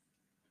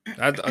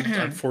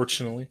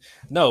 Unfortunately,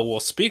 no. Well,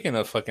 speaking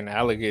of fucking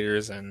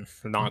alligators and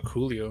non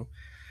Coolio,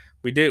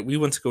 we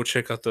went to go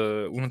check out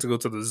we went to go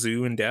to the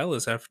zoo in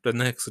Dallas after the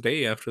next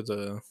day after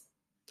the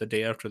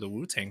day after the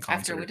Wu-Tang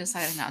After we concert.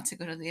 decided not to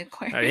go to the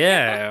aquarium.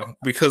 Yeah,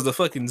 because the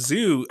fucking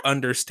zoo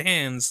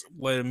understands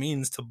what it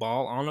means to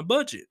ball on a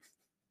budget.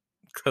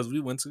 Because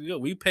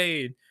we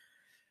paid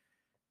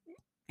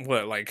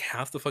what, like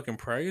half the fucking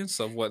price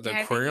of what the Yeah, I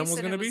think you aquarium was said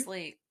it gonna was be.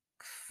 like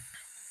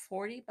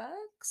 $40,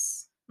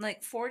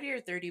 like 40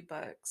 or $30,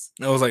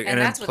 It was like, and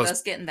that's with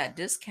us getting that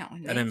discount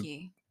with and then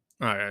Nikki.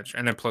 oh, yeah,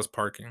 and then plus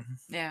parking,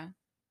 Yeah,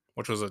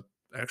 which was a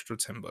extra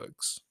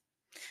 $10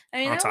 I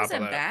mean on that top of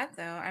wasn't that. bad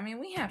though. I mean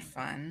we had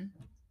fun.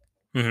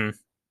 Hmm.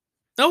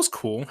 That was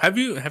cool. Have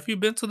you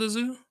been to the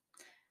zoo?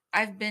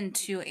 I've been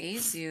to a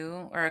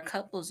zoo or a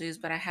couple zoos,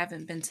 but I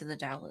haven't been to the The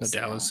Dallas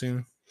Dallas Zoo.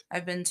 Zoo.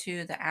 I've been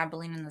to the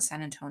Abilene and the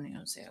San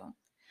Antonio Zoo,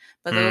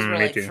 but those were Me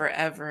like too.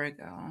 forever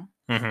ago.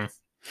 Hmm.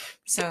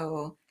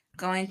 So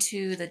going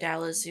to the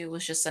Dallas Zoo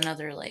was just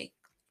another like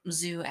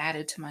zoo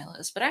added to my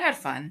list. But I had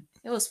fun.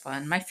 It was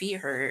fun. My feet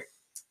hurt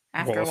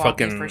after Well,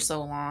 walking for fucking.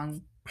 so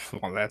long.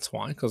 Well, that's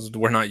why, because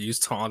we're not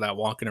used to all that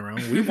walking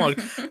around. We walked.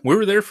 We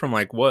were there from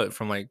like what?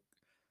 From like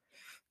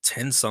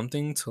 10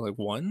 something to like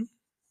 1,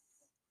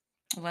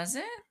 Was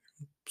it?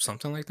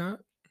 something like that.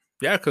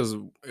 Yeah, because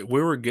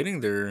we were getting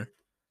there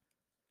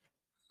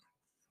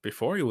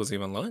before it was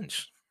even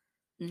lunch.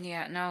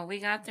 Yeah, no, we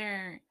got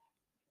there.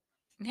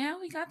 Yeah,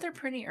 we got there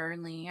pretty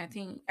early. I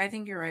think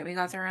you're right. We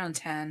got there around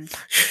 10.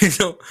 you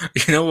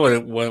know,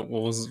 what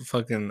was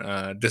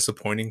fucking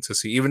disappointing to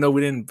see. Even though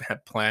we didn't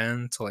have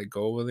planned to like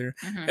go over there,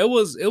 Hmm. it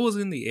was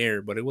in the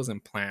air, but it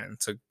wasn't planned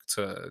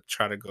to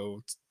try to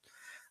go.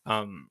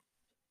 Um,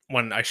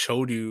 when I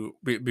showed you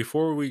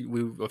before we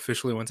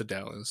officially went to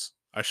Dallas,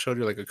 I showed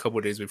you like a couple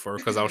of days before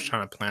because I was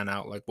trying to plan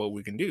out like what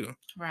we can do.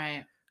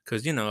 Right.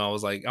 Because I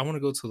was like, I want to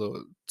go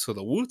to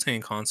the Wu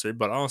Tang concert,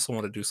 but I also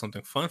want to do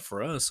something fun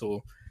for us.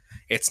 So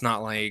it's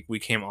not like we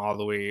came all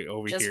the way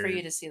over Just for here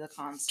you to see the just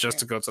concert.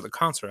 to go to the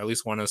concert. At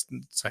least want us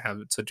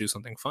to do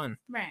something fun.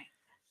 Right.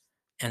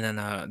 And then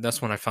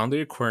that's when I found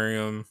the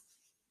aquarium,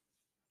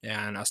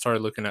 and I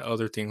started looking at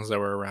other things that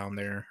were around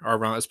there, or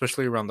around,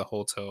 especially around the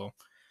hotel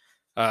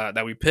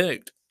that we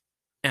picked.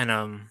 And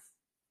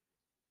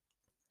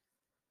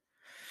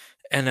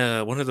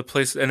one of the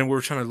places, and then we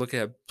were trying to look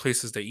at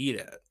places to eat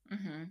at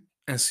Hmm.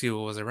 and see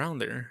what was around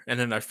there. And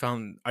then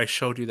I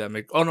showed you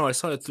that. Oh no, I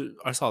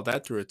saw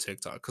that through a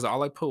TikTok because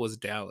all I put was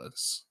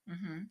Dallas,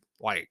 Hmm.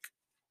 like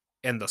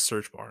in the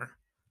search bar.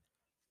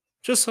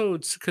 Just so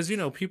it's because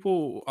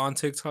people on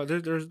TikTok,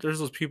 there's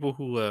those people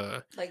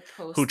Like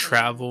who post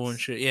travel and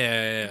things. shit. Yeah,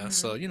 yeah, yeah.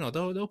 So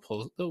Mhm. they'll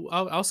post.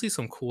 I'll see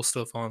some cool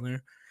stuff on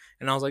there,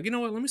 and I was like, you know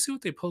what? Let me see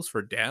what they post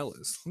for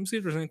Dallas. Let me see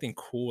if there's anything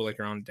cool like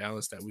around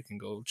Dallas that we can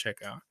go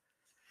check out.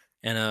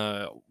 And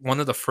one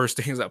of the first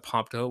things that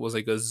popped up was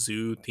like a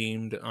zoo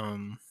themed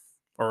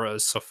or a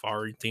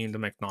safari themed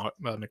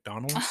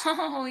McDonald's.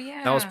 Oh,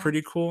 That was yeah.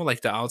 pretty cool.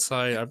 Like the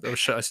outside,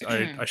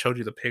 I showed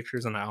you the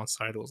pictures, and the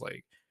outside was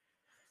like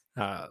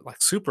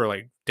super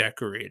like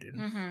decorated.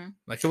 Mhm.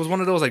 Like it was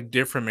one of those like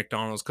different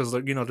McDonald's because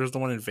there's the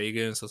one in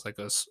Vegas. It's like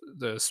a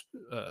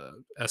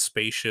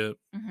spaceship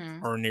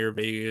Mhm. or near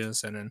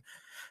Vegas, and then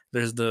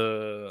there's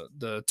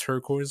the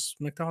turquoise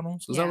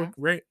McDonald's. Is that Yeah.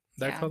 right?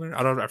 That Yeah. color?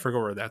 I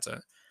forget where that's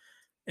at.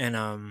 And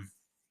and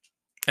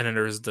then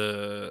there's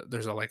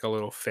like a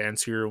little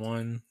fancier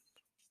one.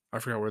 I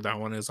forgot where that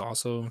one is.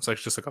 Also, it's like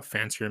just like a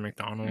fancier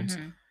McDonald's.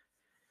 Mhm.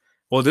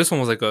 Well, this one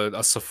was like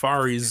a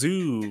safari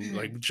zoo,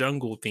 like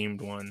jungle themed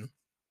one.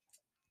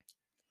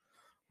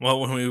 Well,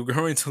 when we were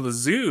going to the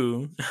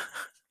zoo,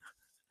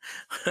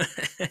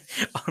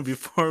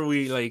 before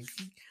we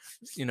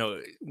you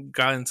know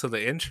got into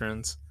the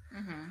entrance,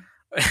 Mhm.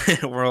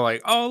 we're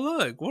like, "Oh,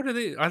 look! What are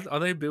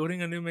they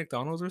building a new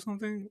McDonald's or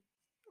something?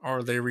 Or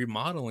are they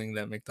remodeling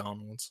that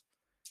McDonald's?"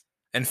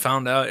 And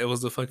found out it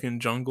was the fucking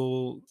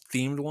jungle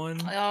themed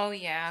one. Oh,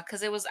 yeah,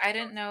 because it was I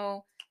didn't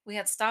know we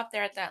had stopped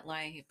there at that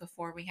light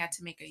before we had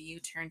to make a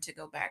U-turn to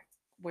go back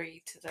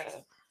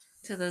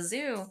to the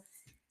zoo,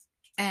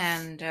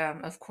 and,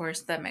 of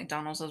course, the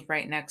McDonald's was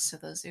right next to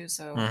the zoo,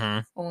 so Hmm.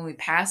 when we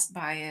passed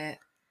by it,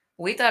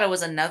 we thought it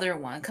was another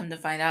one, come to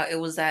find out it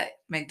was that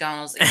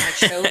McDonald's that you had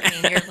showed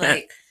me, and you're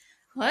like,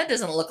 "Well, that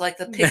doesn't look like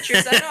the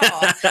pictures at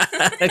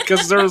all."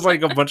 Because there was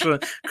like a bunch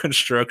of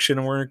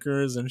construction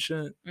workers and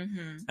shit,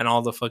 Mhm. and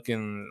all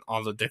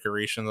the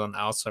decorations on the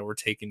outside were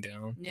taken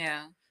down.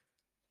 Yeah.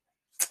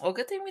 Well,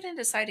 good thing we didn't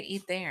decide to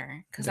eat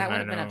there, because Yeah, that would I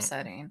have been know.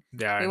 upsetting.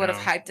 Yeah, I We would have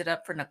know. hyped it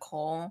up for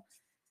Nicole.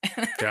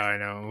 Yeah, I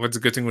know. What's a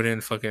good thing we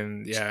didn't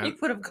fucking yeah. She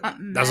would have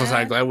gotten That's what I'm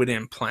mad. glad we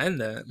didn't plan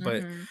that.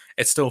 But Mhm.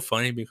 it's still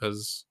funny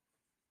because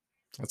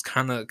it's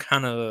kind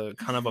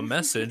of a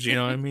message. You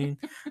know what I mean?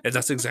 And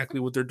that's exactly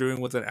what they're doing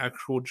with the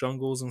actual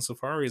jungles and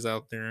safaris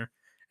out there,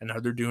 and now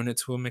they're doing it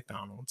to a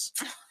McDonald's,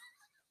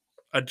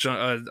 a A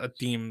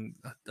themed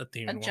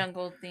one.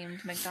 jungle themed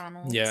Yeah,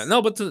 McDonald's.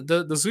 no, but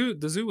the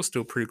zoo was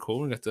still pretty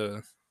cool. We got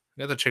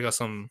to check out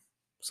some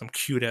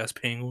cute ass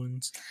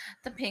penguins.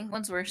 The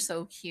penguins were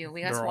so cute.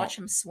 We got to They're watch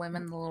all them swim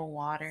in the little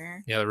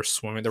water. yeah, they were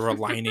swimming. They were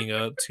lining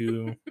up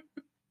too.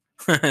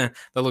 That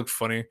looked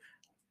funny.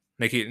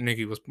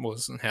 Nikki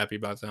wasn't happy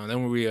about that.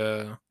 Then we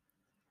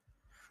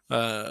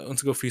went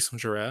to go feed some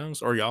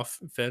giraffes, or y'all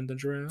fed the Oh,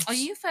 giraffes.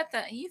 you fed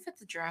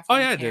the giraffe Oh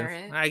one yeah, I did.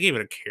 carrot. I gave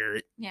it a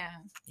carrot. Yeah.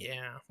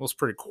 Yeah, it was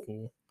pretty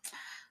cool.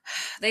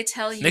 They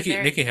tell you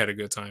Nikki had a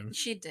good time.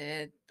 she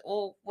did.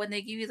 Well, when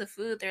they give you the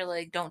food, they're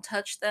like, don't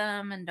touch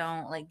them and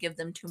don't like give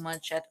them too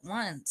much at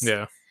once.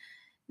 Yeah,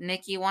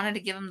 Nikki wanted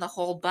to give him the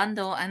whole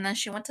bundle, and then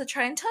she went to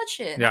try and touch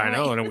it. And yeah, I'm I like,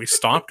 know. And then we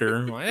stopped her.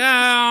 I'm like,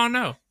 yeah, I don't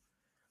know.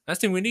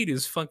 Last thing we need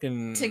is to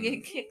fucking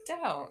get kicked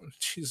out.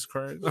 Jesus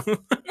Christ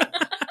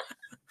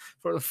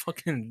for the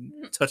fucking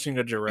touching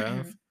a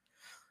giraffe.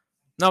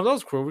 No, that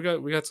was cool. We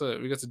got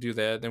to do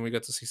that. Then we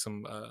got to see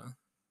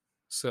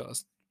so,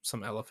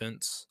 some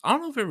elephants. I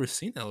don't know if I've ever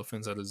seen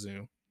elephants at a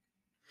zoo.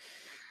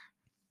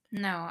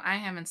 No, I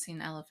haven't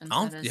seen I elephants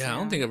don't. at a Yeah, I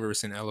don't think zoo. I've ever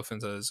seen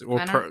elephants at a zoo. Or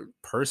I don't.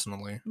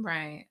 personally,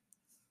 Right.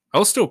 I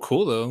was still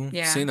cool though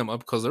Yeah. seeing them up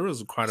because there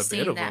was quite a bit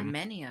Seeing of that them.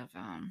 many of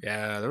them.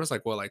 Yeah, there was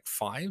like what, like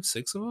 5,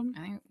 6 of them.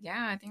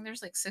 I think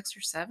there's like 6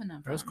 or 7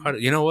 of There was quite.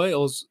 them. You know what?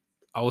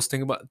 I was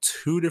thinking about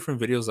two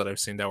different videos that I've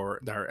seen that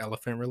are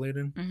elephant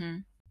related.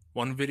 Mhm.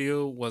 One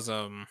video was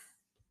I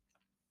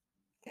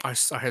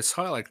had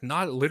saw it like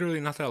not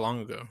that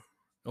long ago.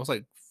 It was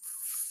like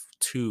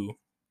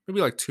maybe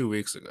like 2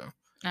 weeks ago.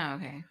 Oh,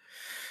 okay.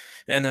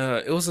 And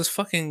it was this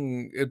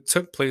fucking it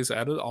took place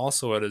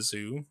also at a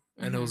zoo,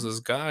 and it was Mhm. this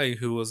guy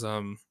who was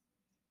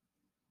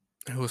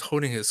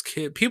holding his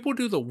kid. People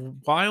do the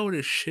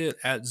wildest shit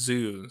at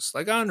zoos.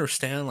 Like I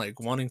understand like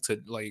wanting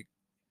to like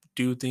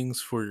do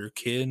things for your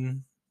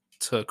kid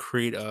to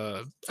create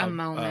A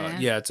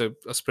moment. yeah, to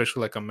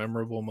especially like a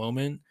memorable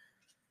moment.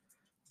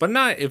 But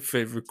not if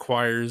it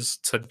requires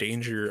to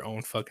danger your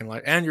own fucking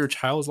life and your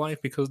child's life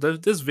because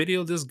this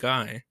video, this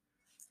guy,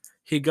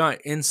 he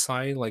got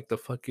inside like the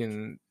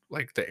fucking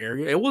like the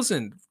area. It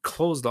wasn't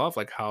closed off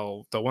like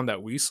how the one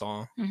that we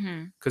saw.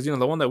 Mhm. Cause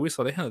the one that we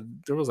saw,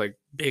 there was like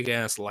big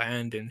ass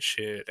land and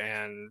shit,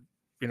 and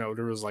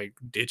there was like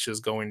ditches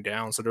going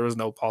down, so there was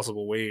no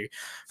possible way.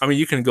 I mean,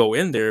 you can go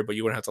in there, but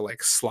you would have to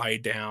like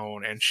slide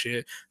down and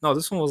shit. No,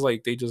 this one was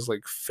like they just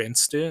like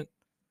fenced it.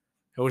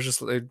 It was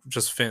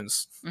just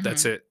fence.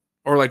 That's Mhm. it,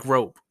 or like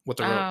rope with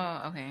the rope.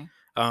 Oh, okay.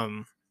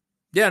 Um,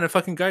 yeah, and a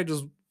fucking guy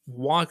just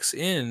walks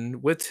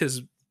in with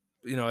his,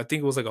 I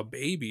think it was like a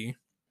baby.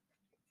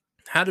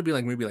 Had to be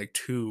like maybe like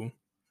two.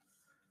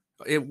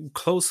 It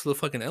close to the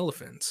fucking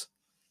elephants.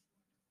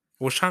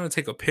 was trying to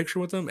take a picture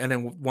with him, and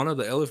then one of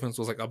the elephants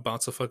was like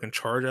about to fucking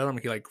charge at him.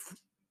 He like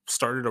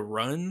started to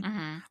run.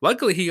 Mhm.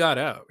 Luckily, he got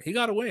out. He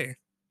got away.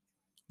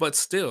 But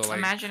still, like,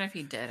 Imagine if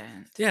he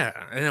didn't. yeah,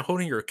 and then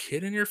holding your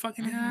kid in your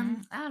fucking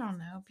hand. I don't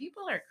know.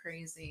 People are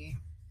crazy.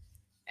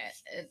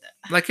 It,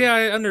 Like, yeah,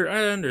 I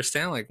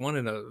understand like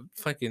wanting to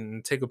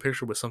fucking take a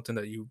picture with something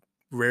that you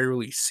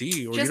rarely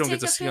see or you just don't get take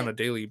to a see on pic. a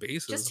daily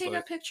Just basis. take a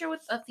But picture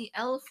of the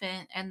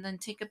elephant, and then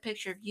take a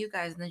picture of you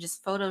guys, and then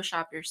just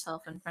Photoshop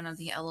yourself in front of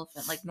the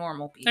elephant like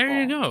normal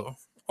there you people. go.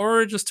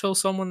 Or just tell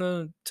someone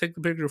to take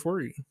the picture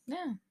for you.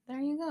 Yeah, there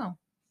you go.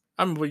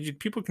 I mean, but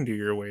people can do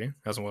your way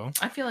as well.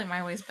 I feel like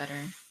my way's better.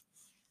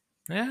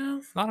 Yeah,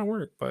 a lot of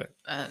work, but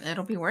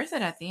It'll be worth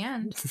it at the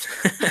end.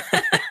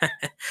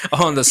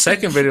 on the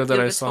second video that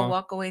You'll I get to saw.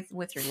 walk away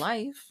with your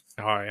life.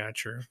 Oh yeah,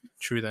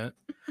 true that.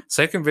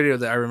 Second video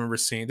that I remember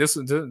seeing. This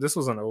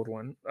was an old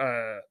one.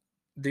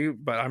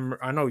 But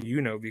I know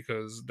you know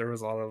because there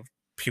was a lot of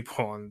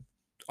people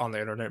on the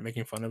internet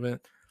making fun of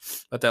it.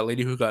 But that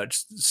lady who got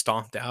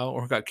stomped out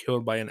or got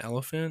killed by an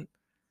elephant.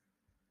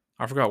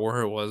 I forgot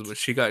where it was, but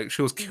she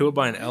was killed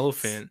by an What?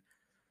 elephant.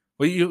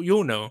 Well,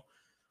 you'll know.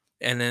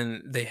 And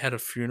then they had a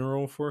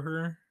funeral for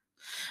her,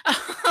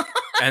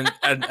 and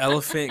an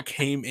elephant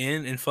came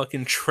in and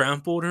fucking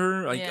trampled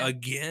her like Yeah.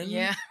 again.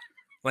 Yeah.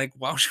 Like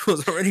while she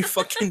was already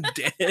fucking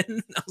dead. I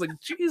was like,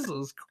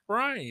 Jesus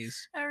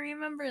Christ. I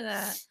remember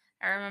that.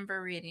 I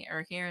remember reading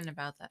or hearing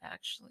about that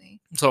actually.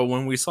 So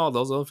when we saw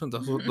those elephants,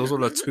 those were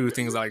the two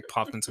things that like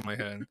popped into my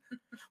head.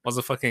 Was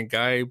the fucking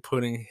guy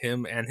putting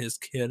him and his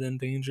kid in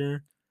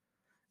danger,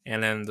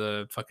 and then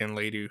the fucking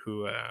lady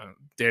who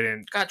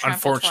didn't, Got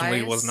trampled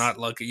unfortunately, was twice. not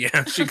lucky.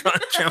 Yeah, she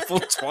got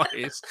trampled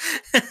twice.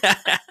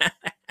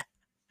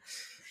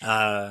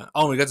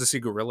 Oh, we got to see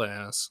gorilla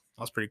ass.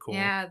 That was pretty cool.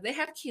 Yeah, they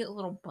have cute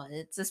little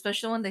butts,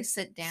 especially when they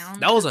sit down.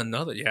 That was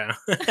another, yeah.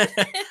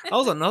 That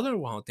was another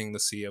wild thing to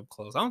see up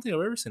close. I don't think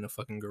I've ever seen a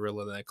fucking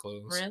gorilla that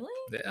close. Really?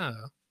 Yeah,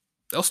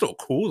 that was still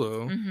cool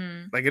though.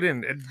 Mm-hmm. Like it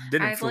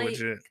didn't I feel like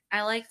legit.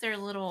 I like their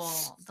little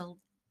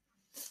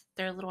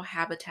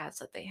habitats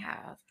that they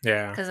have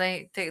Yeah. because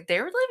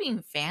they're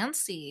living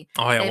fancy.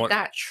 Oh yeah. They've What?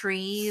 got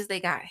trees, they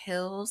got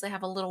hills, they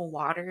have a little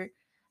water,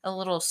 a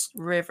little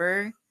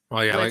river Oh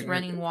yeah. with Like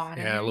running yeah, a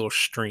water. little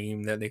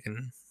stream that they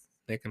can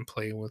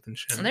play with and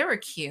shit. And they were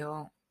cute.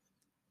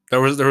 There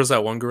was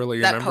that one gorilla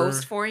you That post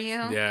remember? for you.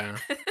 Yeah.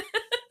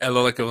 It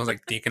looked like it was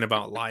like thinking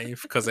about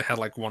life because it had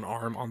like one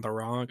arm on the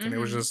rock and it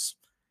was Hmm. just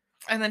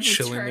And then he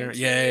chilling there. turned to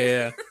Yeah, yeah, you.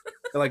 yeah.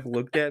 It like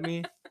looked at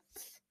me.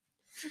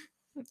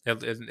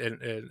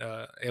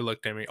 It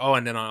looked at me. Oh,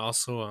 and then I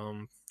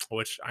also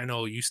which I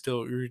know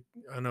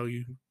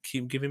you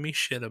keep giving me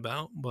shit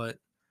about, but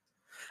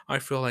I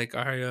feel like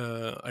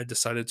I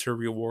decided to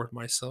reward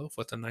myself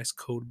with a nice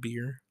cold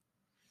beer.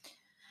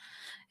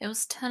 It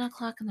was 10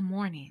 o'clock in the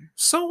morning.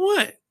 So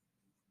what?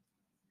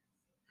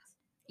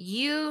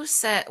 You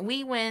said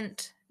we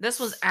went. This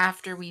was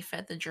after we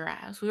fed the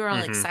giraffes. We were all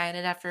Hmm.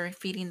 excited after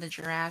feeding the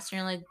giraffes. And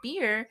you're like,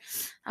 beer?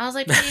 I was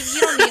like, babe,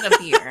 you don't need a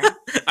beer.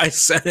 I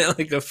said it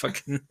like a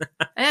fucking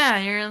Yeah,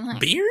 you're like,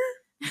 beer.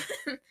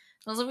 I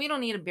was like, we don't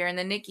need a beer. And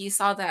then Nikki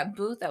saw that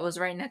booth that was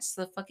right next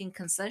to the fucking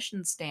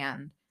concession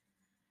stand.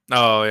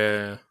 Oh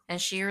yeah. And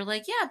she were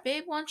like, yeah,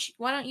 babe,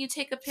 why don't you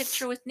take a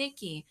picture with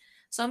Nikki?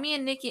 So me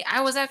and Nikki,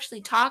 I was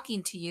actually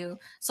talking to you.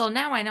 So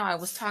now I know I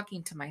was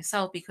talking to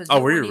myself because Oh,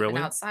 you were weren't you even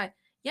really? outside.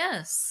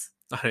 Yes.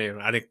 I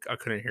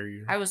couldn't hear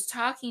you. I was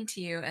talking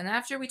to you, and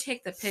after we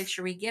take the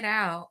picture, we get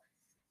out,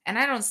 and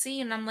I don't see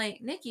you, and I'm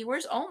like, Nikki,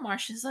 where's Omar?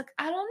 She's like,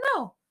 I don't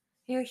know.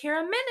 He was here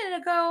a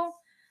minute ago.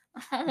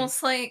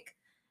 Almost like,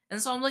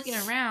 and so I'm looking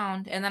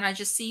around, and then I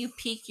just see you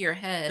peek your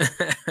head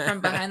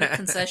from behind the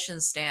concession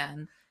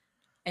stand,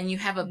 and you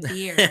have a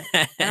beer.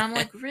 And I'm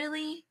like,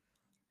 really?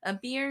 A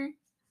beer?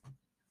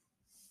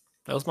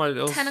 That 10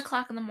 was.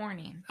 o'clock in the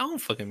morning. I don't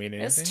fucking mean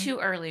It's anything. too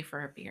early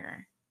for a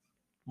beer.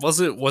 Was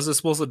it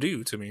supposed to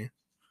do to me?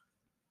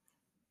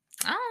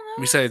 I don't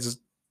know. Besides,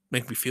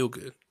 make me feel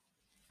good.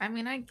 I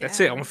mean, I That's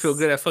it. I'm gonna feel guess.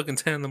 good at fucking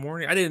 10 in the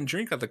morning. I didn't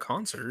drink at the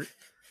concert,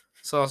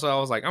 so I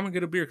was like, I'm gonna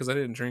get a beer because I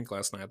didn't drink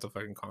last night at the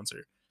fucking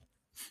concert,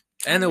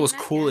 I and it was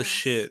mean, I cool as guess.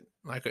 shit.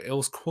 Like it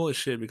was cool as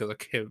shit because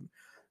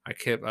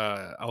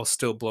I was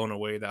still blown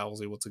away that I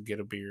was able to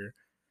get a beer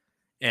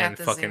At and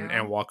the fucking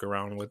and zoo. walk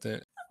around with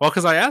it. Well,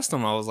 because I asked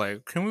him, I was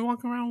like, "Can we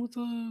walk around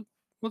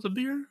with a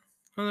beer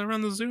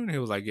around the zoo?" And he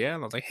was like, "Yeah."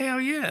 And I was like, "Hell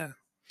yeah!"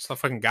 So I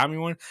fucking got me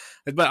one,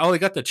 but I only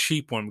got the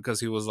cheap one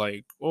because he was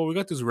like, "Oh, we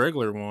got this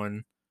regular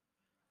one,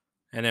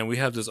 and then we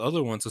have this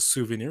other one's a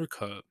souvenir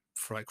cup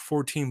for like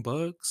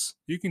 $14.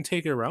 You can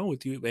take it around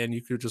with you, and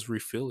you could just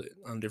refill it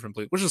on different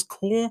places, which is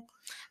cool." But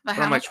But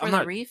how I'm like, much I'm were the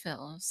not.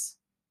 refills?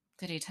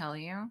 Did he tell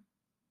you?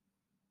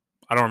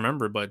 I don't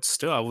remember, but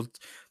still, I was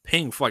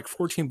paying for like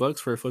 $14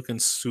 for a fucking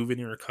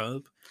souvenir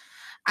cup,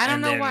 I don't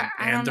and know why. then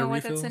I don't the know why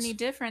that's any refills.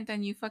 different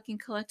than you fucking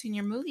collecting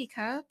your movie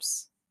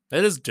cups.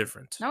 That is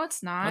different. No, it's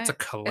That's a not. It's a.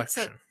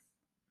 collection.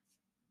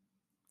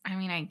 I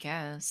mean, I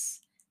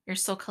guess you're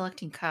still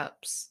collecting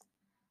cups.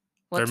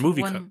 They're What's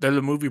movie cup. one? They're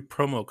the movie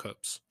promo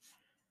cups.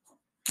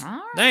 That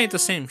ain't the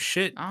Alright. same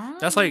shit. Alright.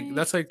 That's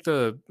like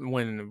the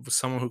when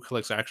someone who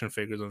collects action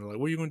figures and they're like,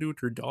 "What are you gonna do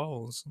with your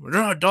dolls?" They're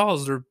not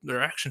dolls.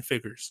 They're action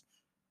figures.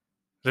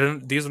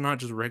 These are not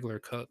just regular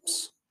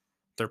cups.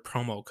 They're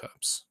promo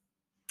cups,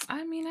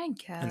 I mean, I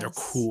and they're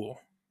guess. cool.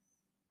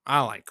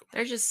 I like them.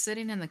 They're just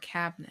sitting in the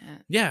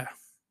cabinet. Yeah,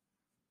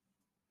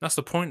 that's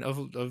the point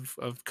of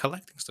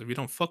collecting stuff. You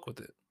don't fuck with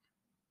it.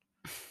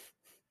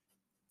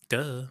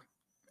 Duh.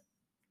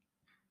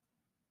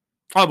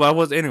 Oh, but I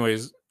was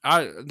anyways.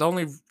 The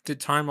only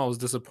time I was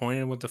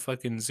disappointed with the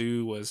fucking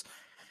zoo was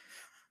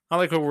I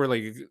like when we're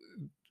like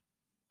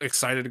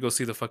excited to go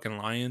see the fucking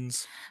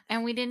lions.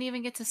 And we didn't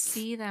even get to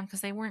see them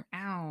because they weren't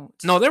out.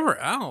 No, they were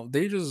out.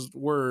 They just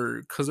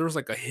were because there was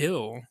like a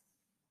hill,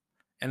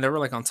 and they were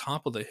like on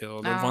top of the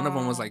hill. One of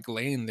them was Oh. like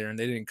laying there, and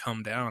they didn't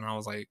come down. I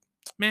was like,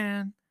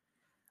 man,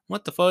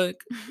 what the fuck?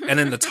 And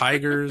then the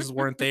tigers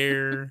weren't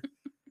there.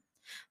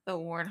 The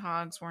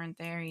warthogs weren't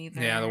there Yeah,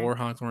 the either.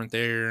 warhawks weren't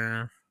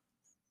there.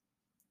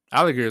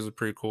 Alligators were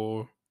pretty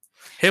cool.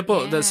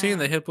 Seeing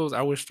the Yeah. hippos,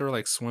 I wish they were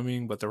like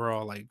swimming, but they were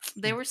all like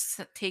They were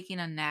taking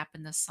a nap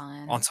in the on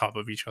sun. top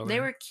of each They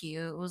other. were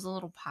cute. It was a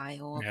little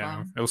pile of Yeah,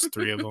 them. it was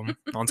three of them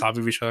on top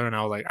of each other, and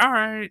I was like, all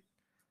right,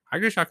 I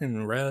guess I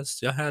can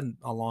rest. Y'all had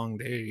a long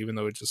day, even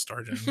though it just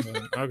started.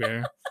 But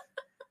okay,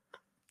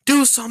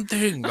 do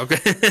something. Okay,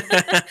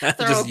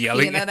 Throw just a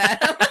yelling, peanut at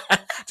them.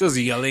 just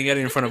yelling at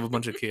it in front of a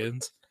bunch of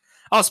kids.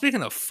 Oh,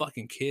 speaking of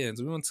fucking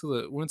kids, we went to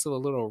the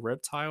little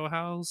reptile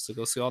house to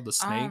go see all the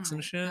Oh snakes and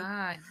my shit,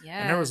 god,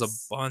 and there was a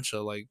yes. bunch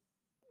of like,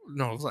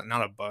 no, it was like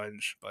not a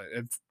bunch, but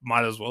it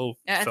might as well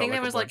Yeah, I felt think there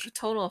like a was like a bunch.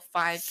 total of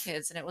 5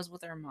 kids, and it was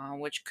with her mom.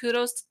 Which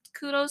kudos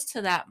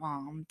to that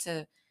mom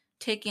to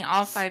taking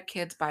all 5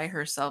 kids by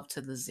herself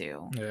to the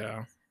zoo.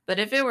 Yeah, But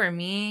if it were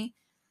me,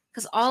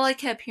 because all I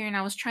kept hearing,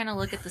 I was trying to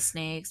look at the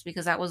snakes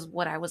because that was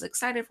what I was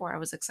excited for. I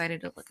was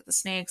excited to look at the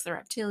snakes, the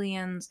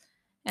reptilians,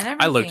 and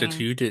I looked at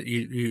everything.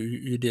 you.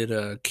 You did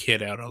a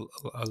kid out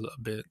a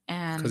bit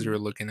because you And were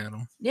looking at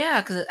them. yeah,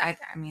 because I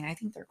mean, I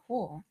think they're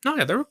cool. No,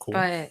 yeah, they were cool.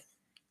 But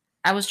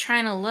I was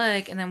trying to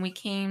look, and then we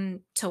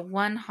came to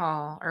one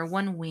hall or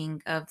one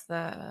wing of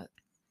the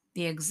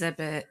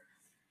exhibit,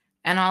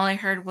 and all I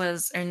heard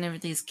was, and there were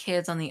these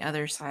kids on the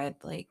other side,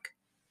 like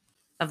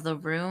of the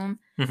room,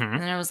 Hmm. and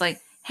then I was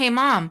like, "Hey,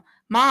 mom,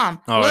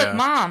 mom, Oh look, yeah,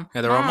 mom,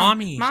 yeah. They're all mom,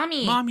 mommy,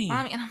 mommy, mommy.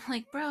 mommy," and I'm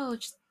like, "Bro,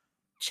 just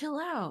chill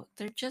out.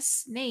 They're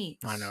just I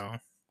snakes. know.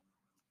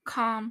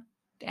 Calm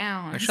Like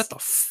down." shut the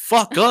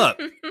fuck up.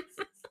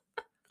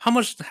 How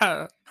much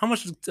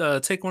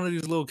take one of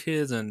these little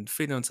kids and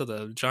feed them to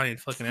the giant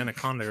fucking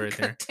anaconda right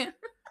there? Goddamn.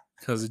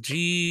 Cause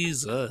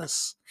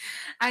Jesus.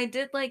 I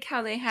did like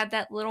how they had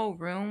that little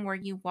room where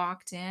you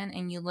walked in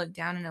and you looked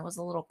down and it was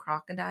a little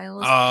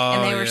crocodiles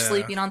and Oh they were yeah,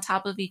 sleeping on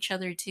top of each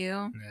other too.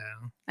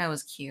 yeah. That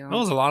was There cute.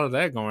 was a lot of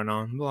that going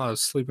on. A lot of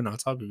sleeping on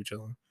top of each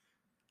other.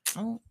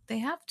 Oh, they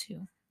have to.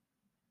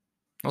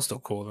 That was still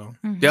cool though.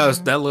 Yeah, it was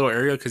Mhm. that little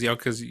area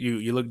because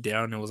you looked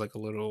down and it was like a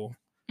little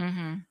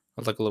Mhm. it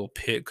was like a little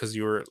pit because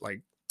you were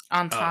like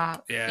On up.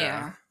 top. Yeah.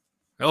 Yeah.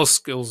 That was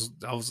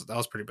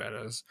pretty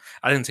badass.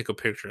 I didn't take a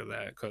picture of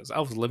that because I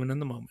was living in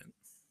the moment.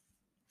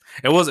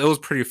 It was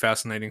pretty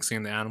fascinating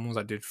seeing the animals.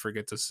 I did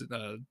forget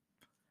to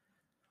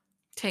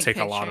Take take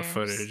a lot of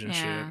pictures. footage and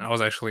shit. Yeah. I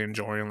was actually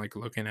enjoying like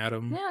looking at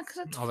them. Yeah, cuz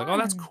it's I was like, oh,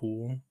 that's fun.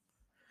 cool.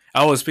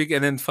 I was speaking,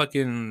 and then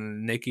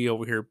fucking Nikki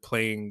over here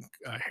playing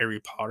Harry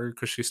Potter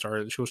because she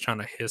was trying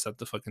to hiss at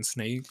the fucking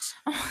snakes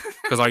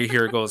because all you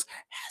hear goes.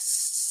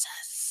 "Hiss,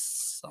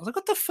 hiss." I was like,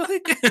 what the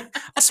fuck?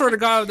 I swear to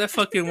God, that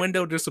fucking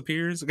window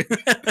disappears and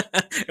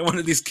one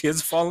of these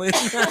kids fall in.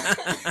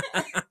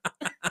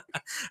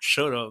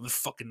 Shut up, the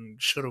fucking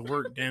should have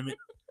worked. Damn it!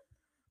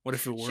 What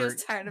if it She was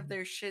worked? tired of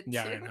their shit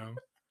Yeah, too. I know.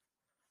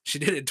 She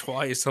did it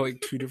twice, so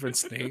like two different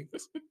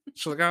snakes.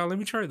 She's like, oh, let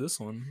me try this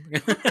one.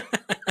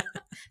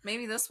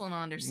 Maybe this one will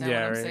understand what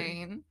Yeah, I'm right.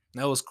 saying.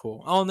 That was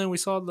cool. Oh, and then we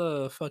saw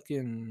the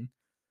fucking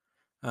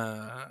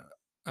uh,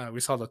 we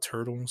saw the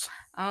turtles.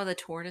 Oh, the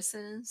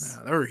tortoises?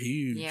 They were Yeah,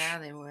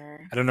 huge. they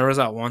were. And then there was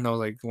that one that was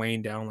like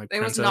laying down like It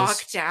was princess.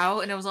 knocked out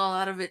and it was all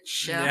out of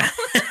its Yeah.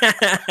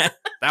 shell.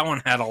 That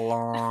one had a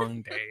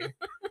long day.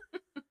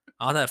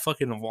 All that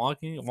fucking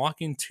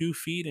walking 2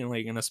 feet in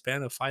like in a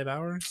span of 5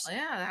 hours.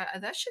 Yeah,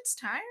 that shit's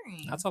That's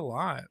tiring. a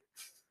lot.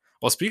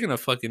 Well, speaking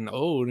of fucking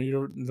old,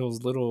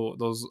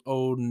 those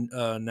old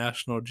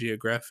National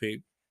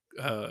Geographic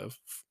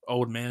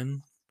old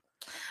men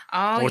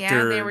Oh, with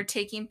yeah, they were their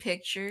taking with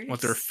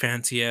their pictures.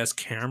 fancy ass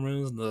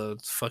cameras, the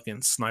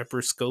fucking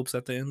sniper scopes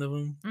at the end of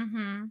them,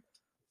 Mhm.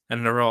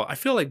 and they're all. I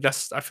feel like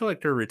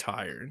they're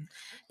retired.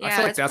 I feel Yeah,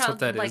 like it's that's what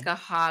probably that is. like a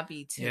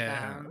hobby to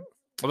Yeah, them.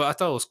 but I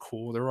thought it was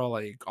cool. They were all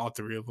like all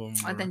three of them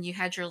And were. then you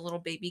had your little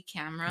baby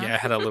camera. Yeah, I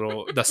had a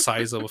little the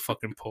size of a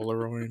fucking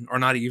Polaroid, or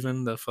not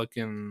even the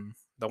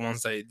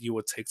ones that you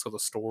would take to the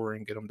store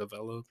and get them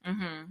developed.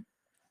 Mhm.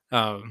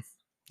 Um,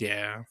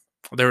 yeah,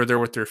 they were there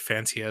with their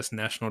fancy ass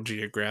National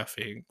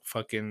Geographic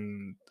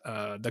fucking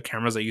the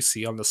cameras that you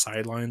see on the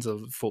sidelines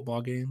of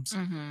football games,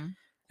 Mhm.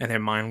 and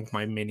then mine with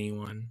my mini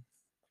one.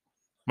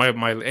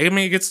 I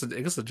mean, it gets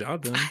the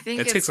job I done. think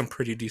It takes it's some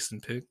pretty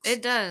decent pics.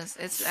 it does.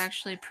 It's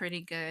actually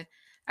pretty good.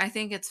 I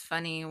think it's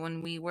funny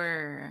when we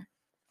were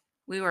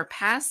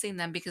passing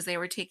them because they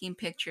were taking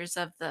pictures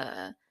of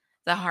the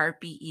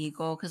harpy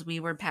eagle because we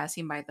were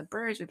passing by the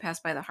birds. We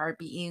passed by the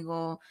harpy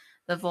eagle,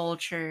 the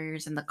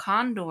vultures, and the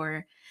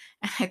condor.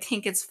 And I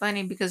think it's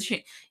funny because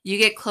you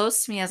get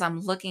close to me as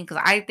I'm looking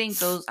because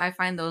I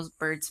find those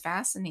birds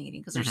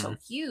fascinating because they're Hmm. so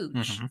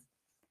huge. Hmm.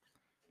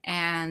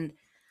 And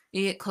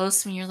you get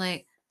close to me, you're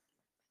like,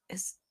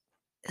 is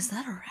is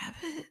that a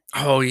rabbit?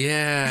 Oh And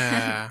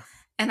yeah.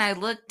 and I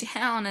look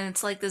down and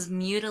it's like this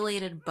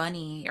mutilated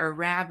bunny or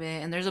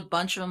rabbit, and there's a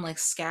bunch of them like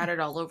scattered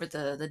all over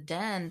the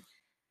den.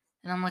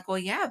 And I'm like, well,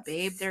 yeah,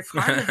 babe, they're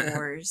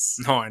carnivores.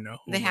 No, I know,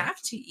 They but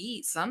have to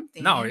eat no,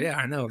 something. yeah,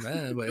 I know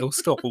that, but it was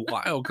still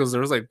wild because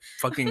there was like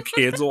fucking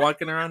kids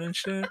walking around and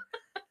shit.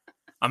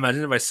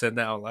 Imagine if I said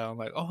that out loud,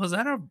 like, "Oh, was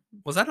that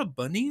a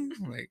bunny?"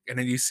 Like, and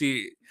then you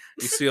see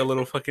a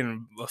little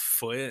fucking a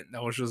foot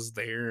that was just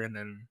there, and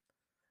then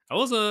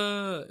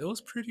it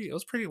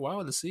was pretty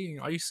wild to see.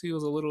 All you see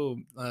was a little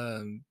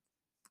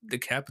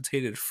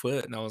decapitated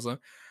foot, and that was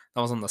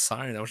on the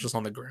side. That was just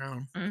on the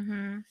ground.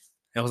 Hmm.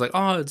 And I was like,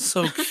 "Oh, it's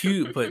so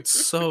cute, but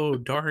so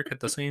dark at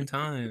the same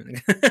time."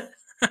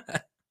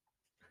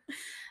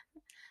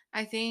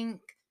 I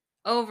think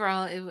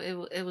overall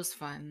it was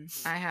fun.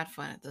 I had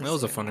fun at the That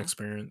was a fun zoo.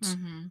 experience.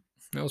 Hmm.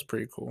 That was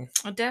pretty cool.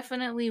 I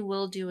definitely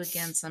will do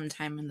again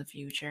sometime in the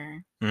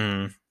future.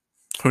 Mm.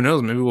 Who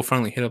knows? Maybe we'll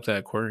finally hit up that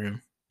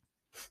aquarium.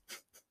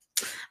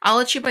 I'll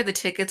let you buy the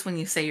tickets when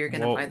you say you're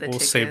gonna buy We'll the we'll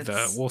save that.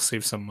 tickets. We'll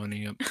save some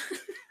money up.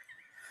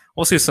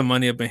 We'll save some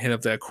money up and hit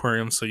up the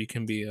aquarium so you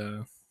can be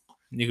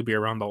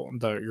around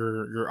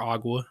your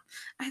agua.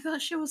 I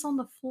thought she was on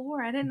the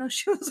floor. I didn't know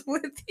she was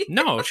with you.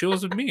 No, she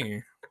was with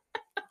me.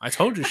 I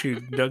told you she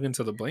dug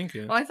into the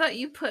blanket. Well, I thought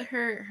you put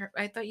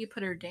I thought you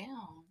put her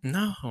down.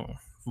 No.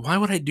 Why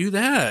would I do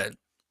that?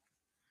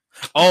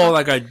 I Oh, thought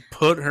like I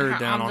put her her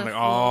down on on the the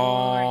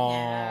floor.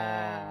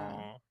 Yeah.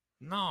 oh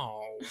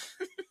no.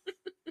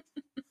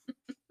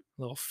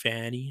 Little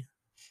fatty.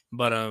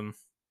 But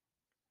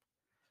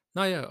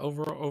no, yeah,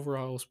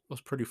 overall it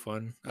was pretty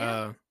fun.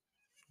 Yeah.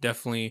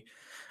 Definitely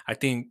I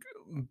think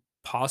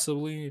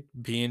possibly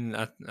being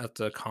at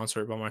the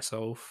concert by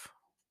myself,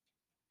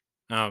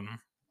 um,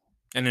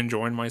 and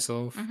enjoying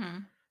myself Hmm.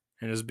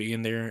 and just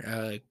being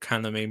there,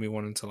 kind of made me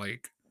wanting to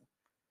like,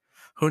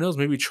 who knows,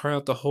 maybe try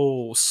out the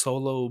whole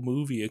solo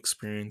movie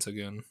experience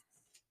again.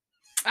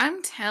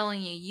 I'm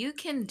telling you, you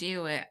can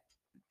do it.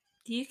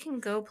 You can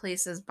go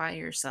places by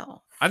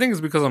yourself. I think it's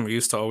because I'm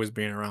used to always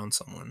being around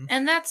someone.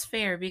 And that's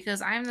fair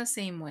because I'm the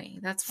same way.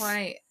 That's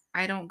why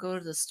I don't go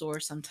to the store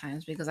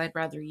sometimes because I'd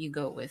rather you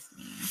go with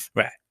me.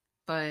 Right.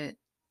 But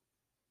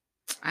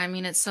I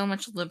mean, it's so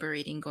much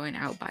liberating going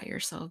out by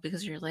yourself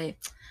because you're like,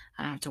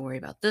 I don't have to worry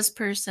about this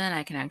person.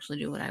 I can actually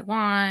do what I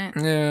want.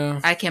 Yeah.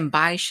 I can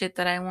buy shit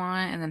that I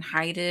want and then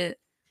hide it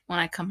when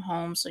I come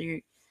home. So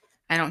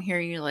I don't hear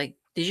you like,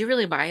 did you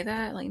really buy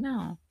that? Like,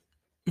 no,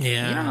 you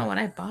don't know Yeah. what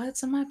I bought.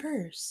 It's in my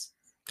purse.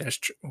 That's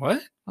true.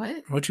 What?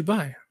 What? What'd you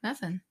buy?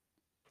 Nothing.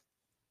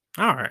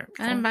 All right.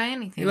 I didn't Well, buy you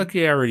anything.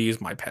 lucky I already used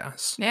my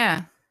pass.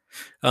 Yeah,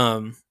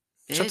 Um,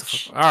 shut the fuck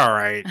bitch. up. All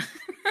right.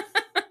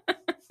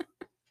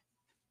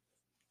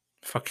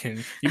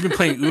 Fucking, you've been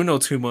playing Uno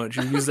too much.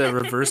 You use that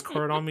reverse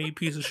card on me, you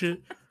piece of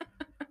shit.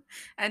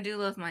 I do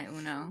love my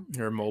Uno.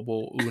 Your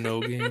mobile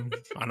Uno game.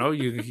 I know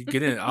you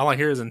get in. All I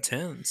hear is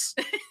intenseness.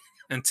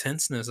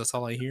 That's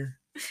all I hear.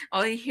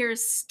 All you hear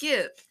is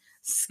skip,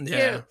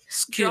 Yeah,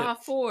 skip, draw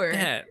skip four.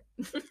 that.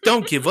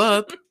 Don't give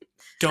up.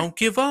 Don't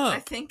give I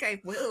up. think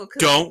I will because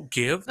Don't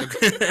give.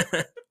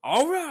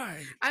 All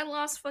right. I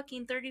lost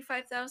fucking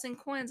 35,000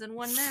 coins in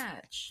one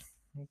match.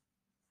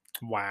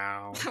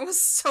 Wow. I was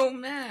so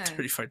mad.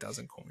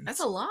 35,000 That's coins.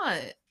 a lot.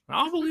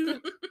 I'll believe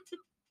it.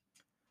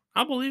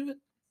 I believe it.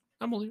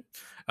 I believe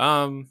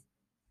it.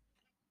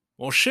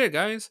 Well, shit,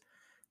 guys.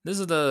 This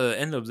is the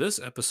end of this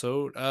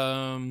episode.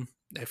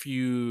 If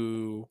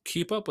you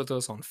keep up with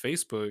us on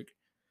Facebook,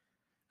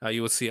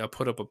 you will see I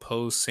put up a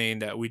post saying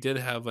that we did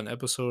have an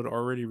episode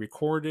already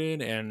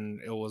recorded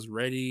and it was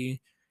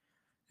ready,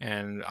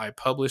 and I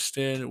published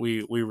it.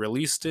 We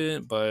released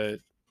it, but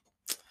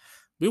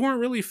we weren't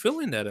really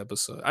feeling that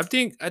episode. I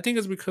think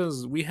it's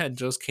because we had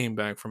just came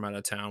back from out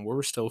of town. We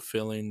were still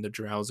feeling the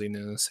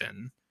drowsiness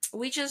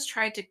We just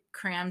tried to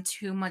cram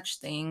too much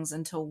things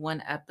into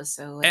one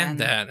episode and and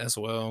that as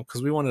well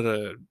because we wanted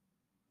to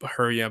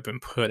hurry up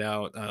and put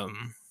out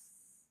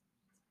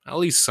at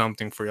least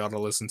something for y'all to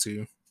listen to.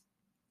 You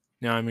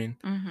know what I mean?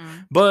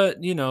 mhm. But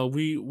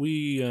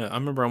we I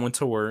remember I went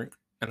to work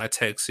and I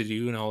texted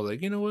you and I was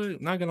like, you know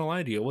what? Not gonna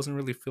lie to you, I wasn't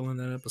really feeling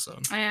that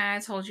episode, I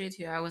told you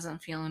too. I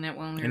wasn't feeling it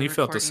when we and were you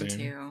felt the recording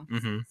same.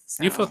 too.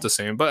 You felt So the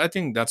same, but I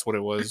think that's what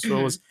it was.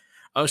 So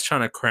I was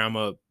trying to cram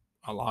up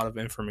a lot of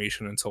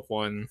information into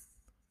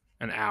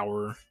an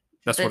hour.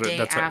 That's the what it. day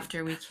That's what.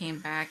 after we came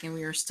back and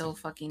we were still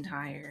fucking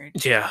tired.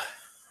 Yeah,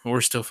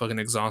 we're still fucking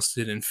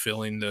exhausted and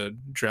feeling the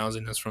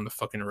drowsiness from the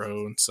fucking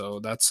road. So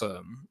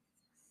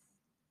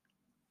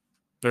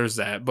there's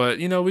that. But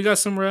we got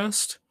some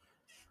rest.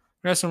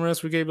 We got some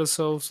rest. We gave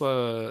ourselves,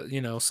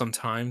 some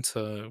time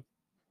to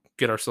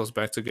get ourselves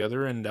back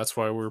together, and that's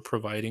why we're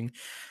providing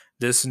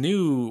this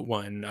new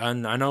one.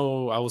 And I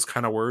know I was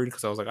kind of worried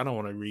because I was like, I don't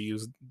want to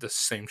reuse the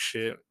same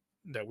shit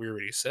that we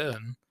already said.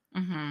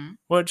 Mhm.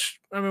 Which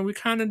I mean, we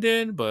kind of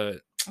did,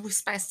 but We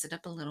spiced it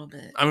up a little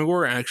bit. I mean,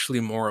 we're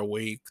actually more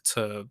awake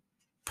to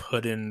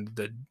put in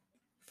the.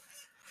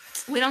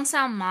 We don't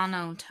sound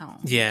monotone.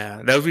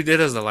 Yeah, that we did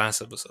as the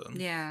last episode.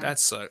 Yeah.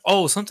 That's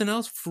oh, something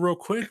else real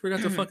quick. We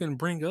got to fucking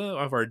bring up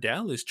of our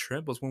Dallas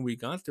trip was when we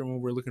got there when we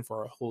were looking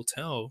for our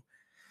hotel.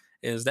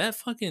 Is that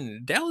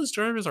fucking Dallas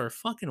drivers are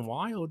fucking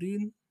wild,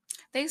 dude.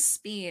 They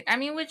speed. I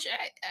mean, which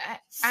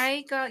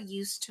I got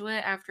used to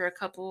it after a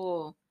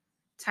couple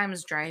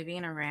times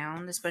driving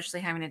around, especially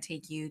having to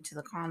take you to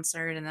the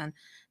concert and then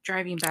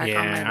driving back on my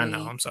Yeah, I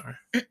know. way I'm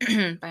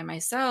sorry. by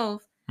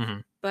myself. Hmm.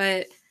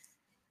 But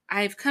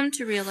I've come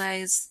to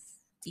realize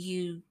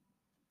you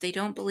they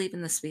don't believe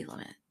in the speed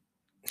limit.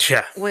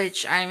 Yeah.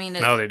 Which I mean,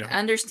 No, they don't.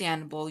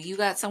 understandable. You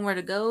got somewhere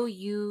to go,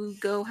 you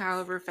go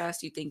however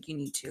fast you think you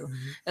need to, Mhm.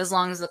 as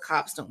long as the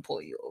cops don't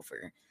pull you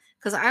over.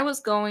 Because I was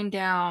going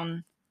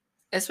down,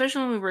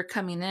 especially when we were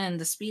coming in,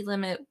 the speed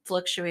limit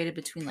fluctuated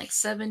between like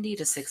 70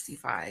 to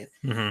 65.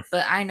 Mhm.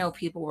 But I know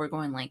people were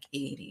going like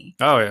 80.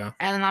 Oh yeah.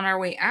 And then on our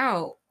way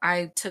out,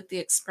 I took the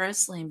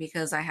express lane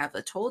because I have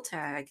a toll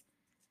tag,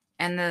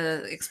 and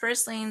the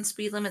express lane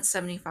speed limit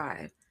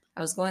 75. I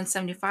was going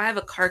 75,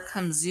 a car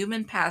comes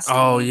zooming past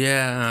Oh me, and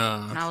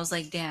yeah. I was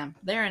like, damn,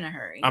 they're in a I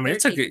hurry. mean, They're it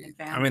took taking it.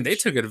 I mean, they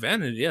advantage. took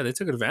advantage. Yeah, they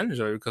took advantage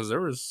of it because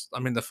there was.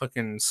 I mean, the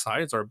fucking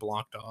sides are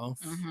blocked off,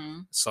 Hmm.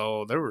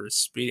 so there was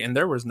speed and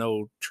there was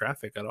no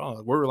traffic at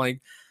all. We were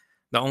like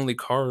the only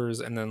cars,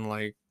 and then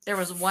like There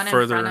was one in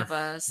front further, of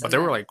us, but and they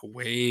were then, like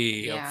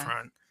way up yeah.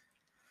 front,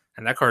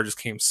 and that car just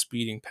came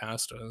speeding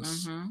past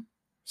us. Hmm.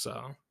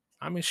 So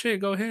I mean, shit,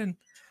 go ahead.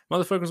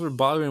 Motherfuckers were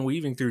bobbing and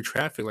weaving through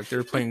traffic like they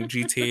were playing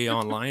GTA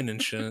online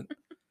and shit.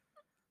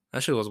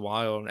 That shit was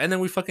wild. And then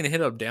we fucking hit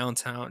up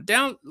downtown.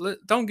 Don't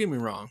get me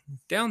wrong.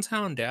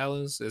 Downtown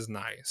Dallas is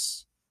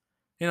nice.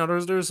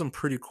 There's some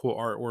pretty cool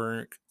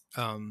artwork,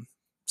 um,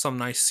 some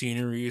nice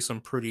scenery, some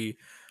pretty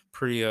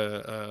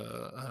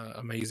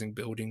amazing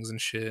buildings and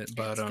shit.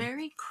 But It's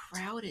very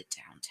crowded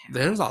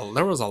downtown.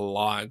 there was a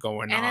lot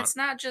going And on. it's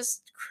not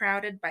just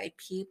crowded by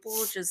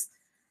people, just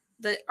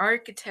the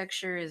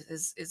architecture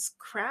is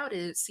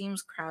crowded. It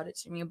seems crowded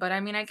to me, but I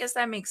mean, I guess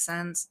that makes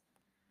sense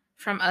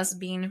from us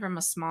being from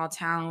a small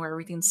town where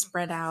everything's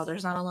spread out.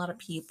 There's not a lot of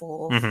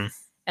people, Hmm.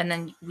 and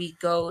then we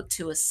go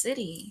to a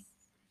city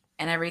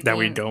and That we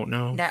everything don't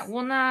know. that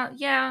will not,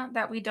 yeah,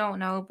 that we don't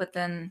know. But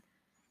then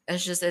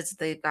it's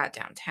they've got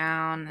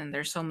downtown and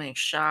there's so many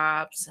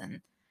shops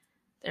and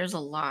there's a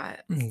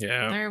lot.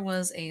 Yeah. There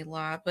was a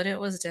lot, but it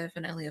was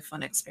definitely a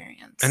fun And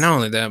experience. not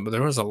only that, but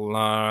there was a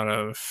lot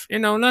of,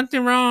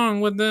 nothing wrong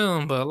with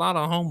them, but a lot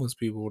of homeless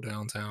people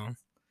downtown.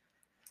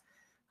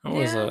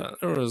 Yeah.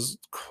 There was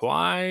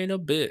quite a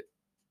bit.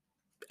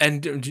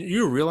 And do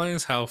you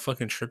realize how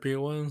fucking trippy it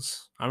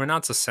was? I mean,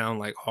 not to sound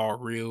like all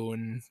real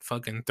and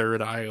fucking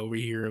third eye over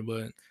here,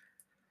 but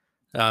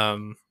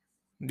um,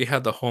 they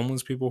had the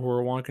homeless people who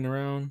were walking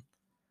around,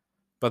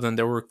 but then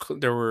there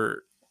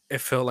were it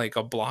felt like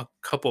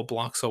couple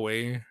blocks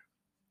away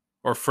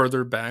or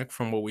further back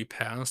from what we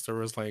passed. There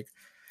was like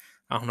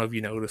I don't know if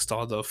you noticed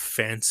all the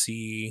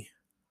fancy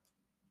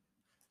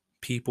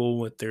people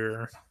with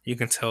their you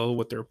can tell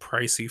with their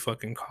pricey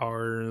fucking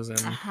cars and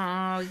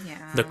Oh, the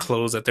yeah.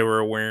 clothes that they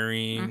were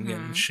wearing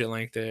and Mhm. shit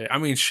like that. I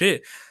mean,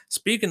 shit.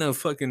 Speaking of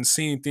fucking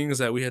seeing things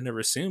that we had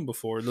never seen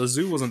before, the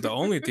zoo wasn't the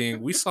only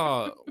thing. We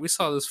saw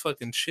this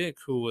fucking chick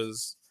who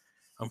was,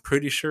 I'm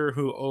pretty sure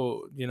who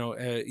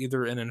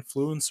either an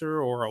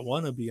influencer or a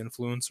wannabe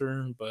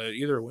influencer, but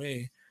either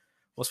way,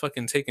 was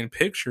fucking taking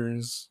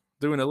pictures,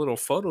 doing a little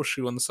photo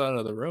shoot on the side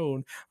of the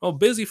road. Oh,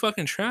 busy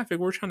fucking traffic.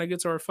 We're trying to get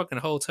to our fucking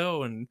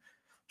hotel and.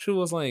 She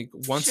was like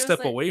one She was step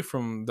like away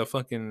from the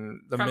from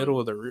middle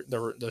of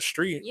the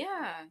street.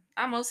 yeah,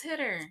 I almost hit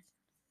her.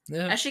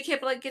 Yeah. And she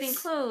kept like getting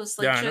close,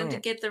 like Yeah, I trying to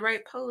know. get the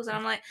right pose. And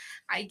I'm like,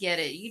 I get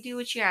it. You do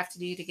what you have to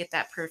do to get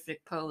that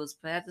perfect pose,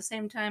 but at the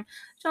same time,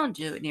 don't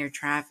do it near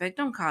traffic.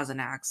 Don't cause an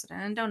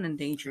accident. Don't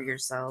endanger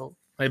yourself.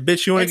 Like,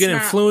 bitch, you want to It's get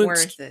not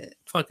influenced? worth it.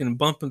 Fucking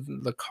bumping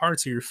the car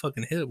to your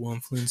fucking head will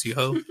influence you,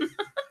 hoe.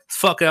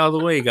 Fuck out of the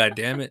way, god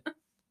damn it.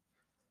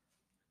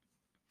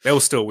 That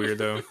was still weird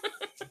though.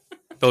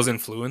 Those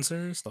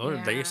influencers,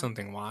 they're Yeah.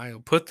 something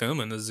wild. Put them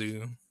in the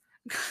zoo.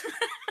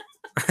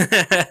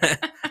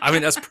 I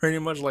mean, that's pretty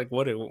much like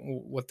what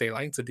they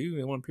like to do.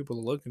 They want people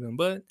to look at them,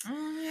 but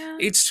Mm, yeah.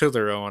 each to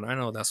their own. I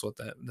know that's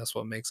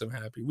what makes them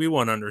happy. We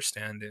won't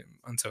understand it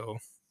until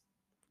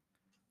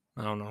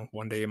I don't know.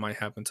 One day it might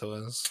happen to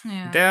us.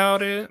 Yeah.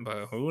 Doubt it,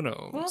 but who We'll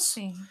knows?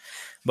 see.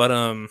 But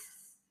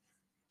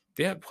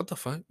yeah, what the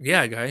fuck?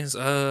 Yeah, guys.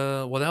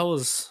 Well, that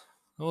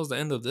was the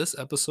end of this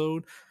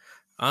episode.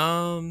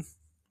 Um,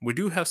 we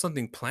do have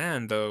something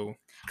planned though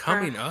For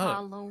coming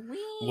up.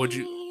 Would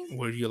you Halloween.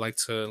 would you like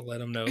to let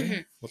them know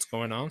what's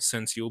going on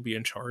since you'll be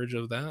in charge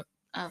of that?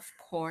 Of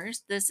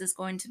course, this is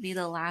going to be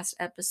the last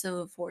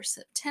episode for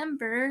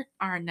September.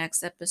 Our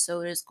next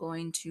episode is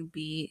going to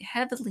be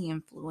heavily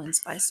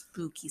influenced by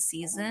spooky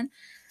season,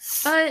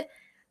 but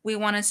we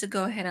wanted to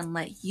go ahead and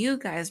let you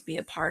guys be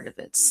a part of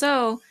it.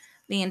 So,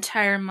 the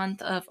entire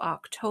month of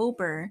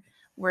October,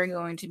 we're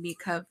going to be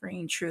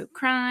covering true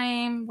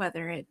crime,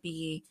 whether it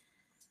be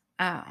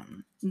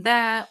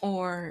that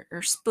or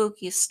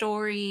spooky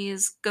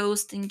stories,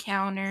 ghost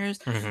encounters.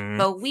 Mm-hmm.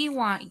 But we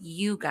want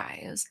you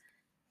guys,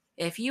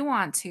 if you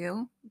want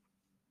to,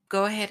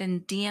 go ahead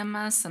and DM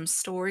us some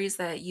stories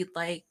that you'd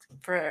like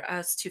for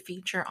us to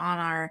feature on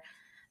our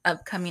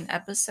upcoming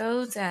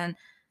episodes, and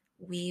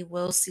we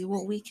will see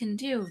what we can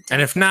do.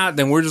 And if not,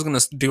 then we're just gonna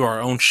do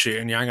our own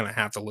shit, and y'all gonna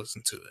have to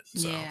listen to it.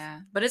 So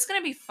Yeah, but it's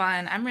gonna be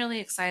fun. I'm really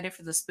excited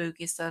for the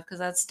spooky stuff because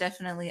that's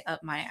definitely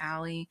up my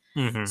alley.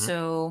 mm-hmm.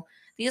 So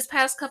these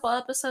past couple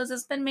episodes,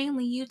 it's been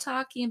mainly you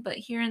talking, but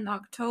here in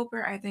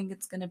October, I think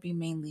it's gonna be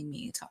mainly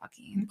me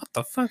talking. What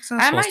the fuck's that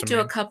I supposed might to do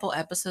a mean? couple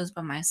episodes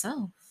by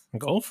myself.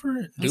 Go for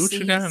it. We'll Do what you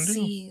see gotta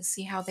do.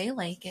 see how they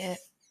like it.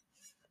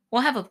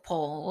 We'll have a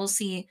poll. We'll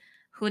see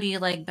who do you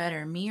like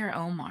better, me or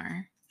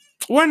Omar.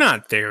 We're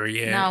not there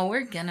yet. No,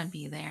 we're gonna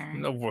be there.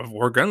 No,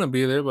 we're gonna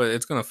be there, but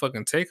it's gonna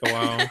fucking take a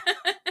while.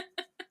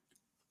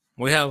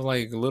 We have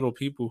like little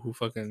people who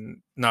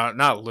fucking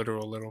not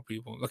literal little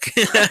people.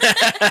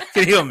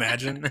 Can you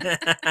imagine?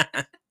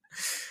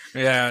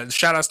 Yeah,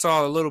 shout outs to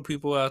all the little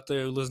people out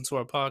there who listen to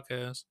our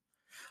podcast.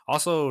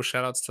 Also,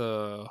 shout outs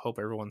to hope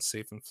everyone's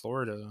safe in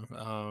Florida.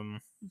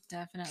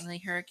 Definitely,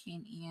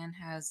 Hurricane Ian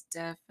has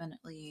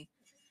definitely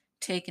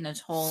taken a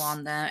toll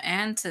on them,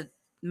 and to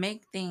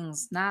make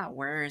things not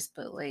worse,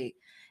 but like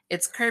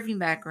it's curving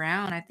back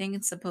around. I think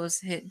it's supposed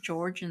to hit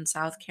Georgia and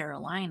South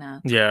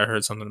Carolina. Yeah, I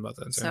heard something about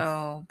that too.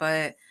 So,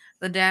 but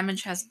the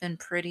damage has been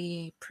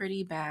pretty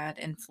bad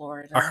in I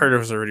Florida. heard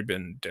there's already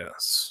been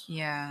deaths.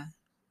 Yeah,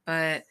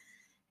 but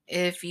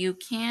if you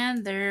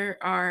can, there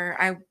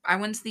are. I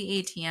went to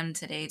the ATM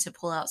today to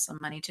pull out some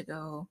money to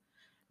go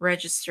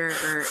register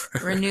or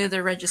renew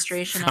the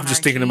registration on I'm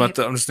just our thinking about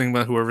Jeep. I'm just thinking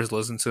about whoever's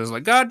listening to this.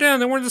 Like, God damn,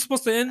 they weren't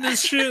supposed to end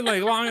this shit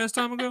like long ass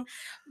time ago.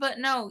 But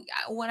no,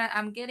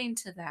 I'm getting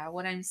to that.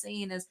 What I'm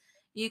saying is,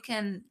 you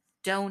can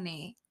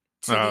donate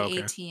to the Oh,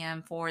 okay.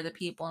 ATM for the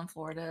people in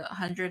Florida.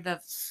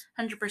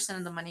 100%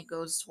 of the money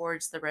goes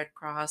towards the Red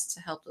Cross to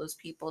help those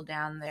people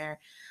down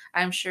there.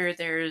 I'm sure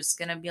there's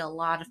gonna be a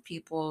lot of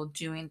people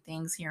doing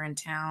things here in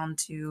town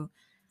to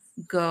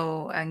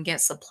go and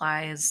get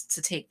supplies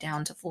to take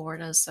down to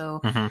Florida. So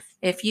Mm-hmm.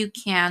 if you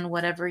can,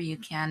 whatever you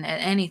can,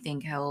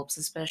 anything helps,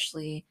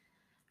 especially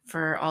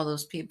for all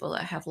those people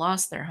that have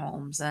lost their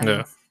homes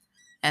Yeah.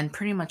 and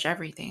pretty much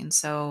everything.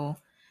 So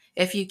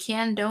if you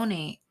can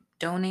donate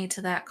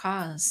to that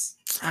cause.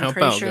 I'm Help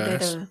pretty out, sure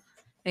guys.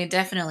 they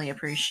definitely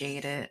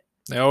appreciate it.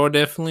 They all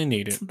definitely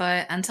need it.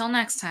 But until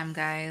next time,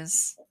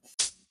 guys.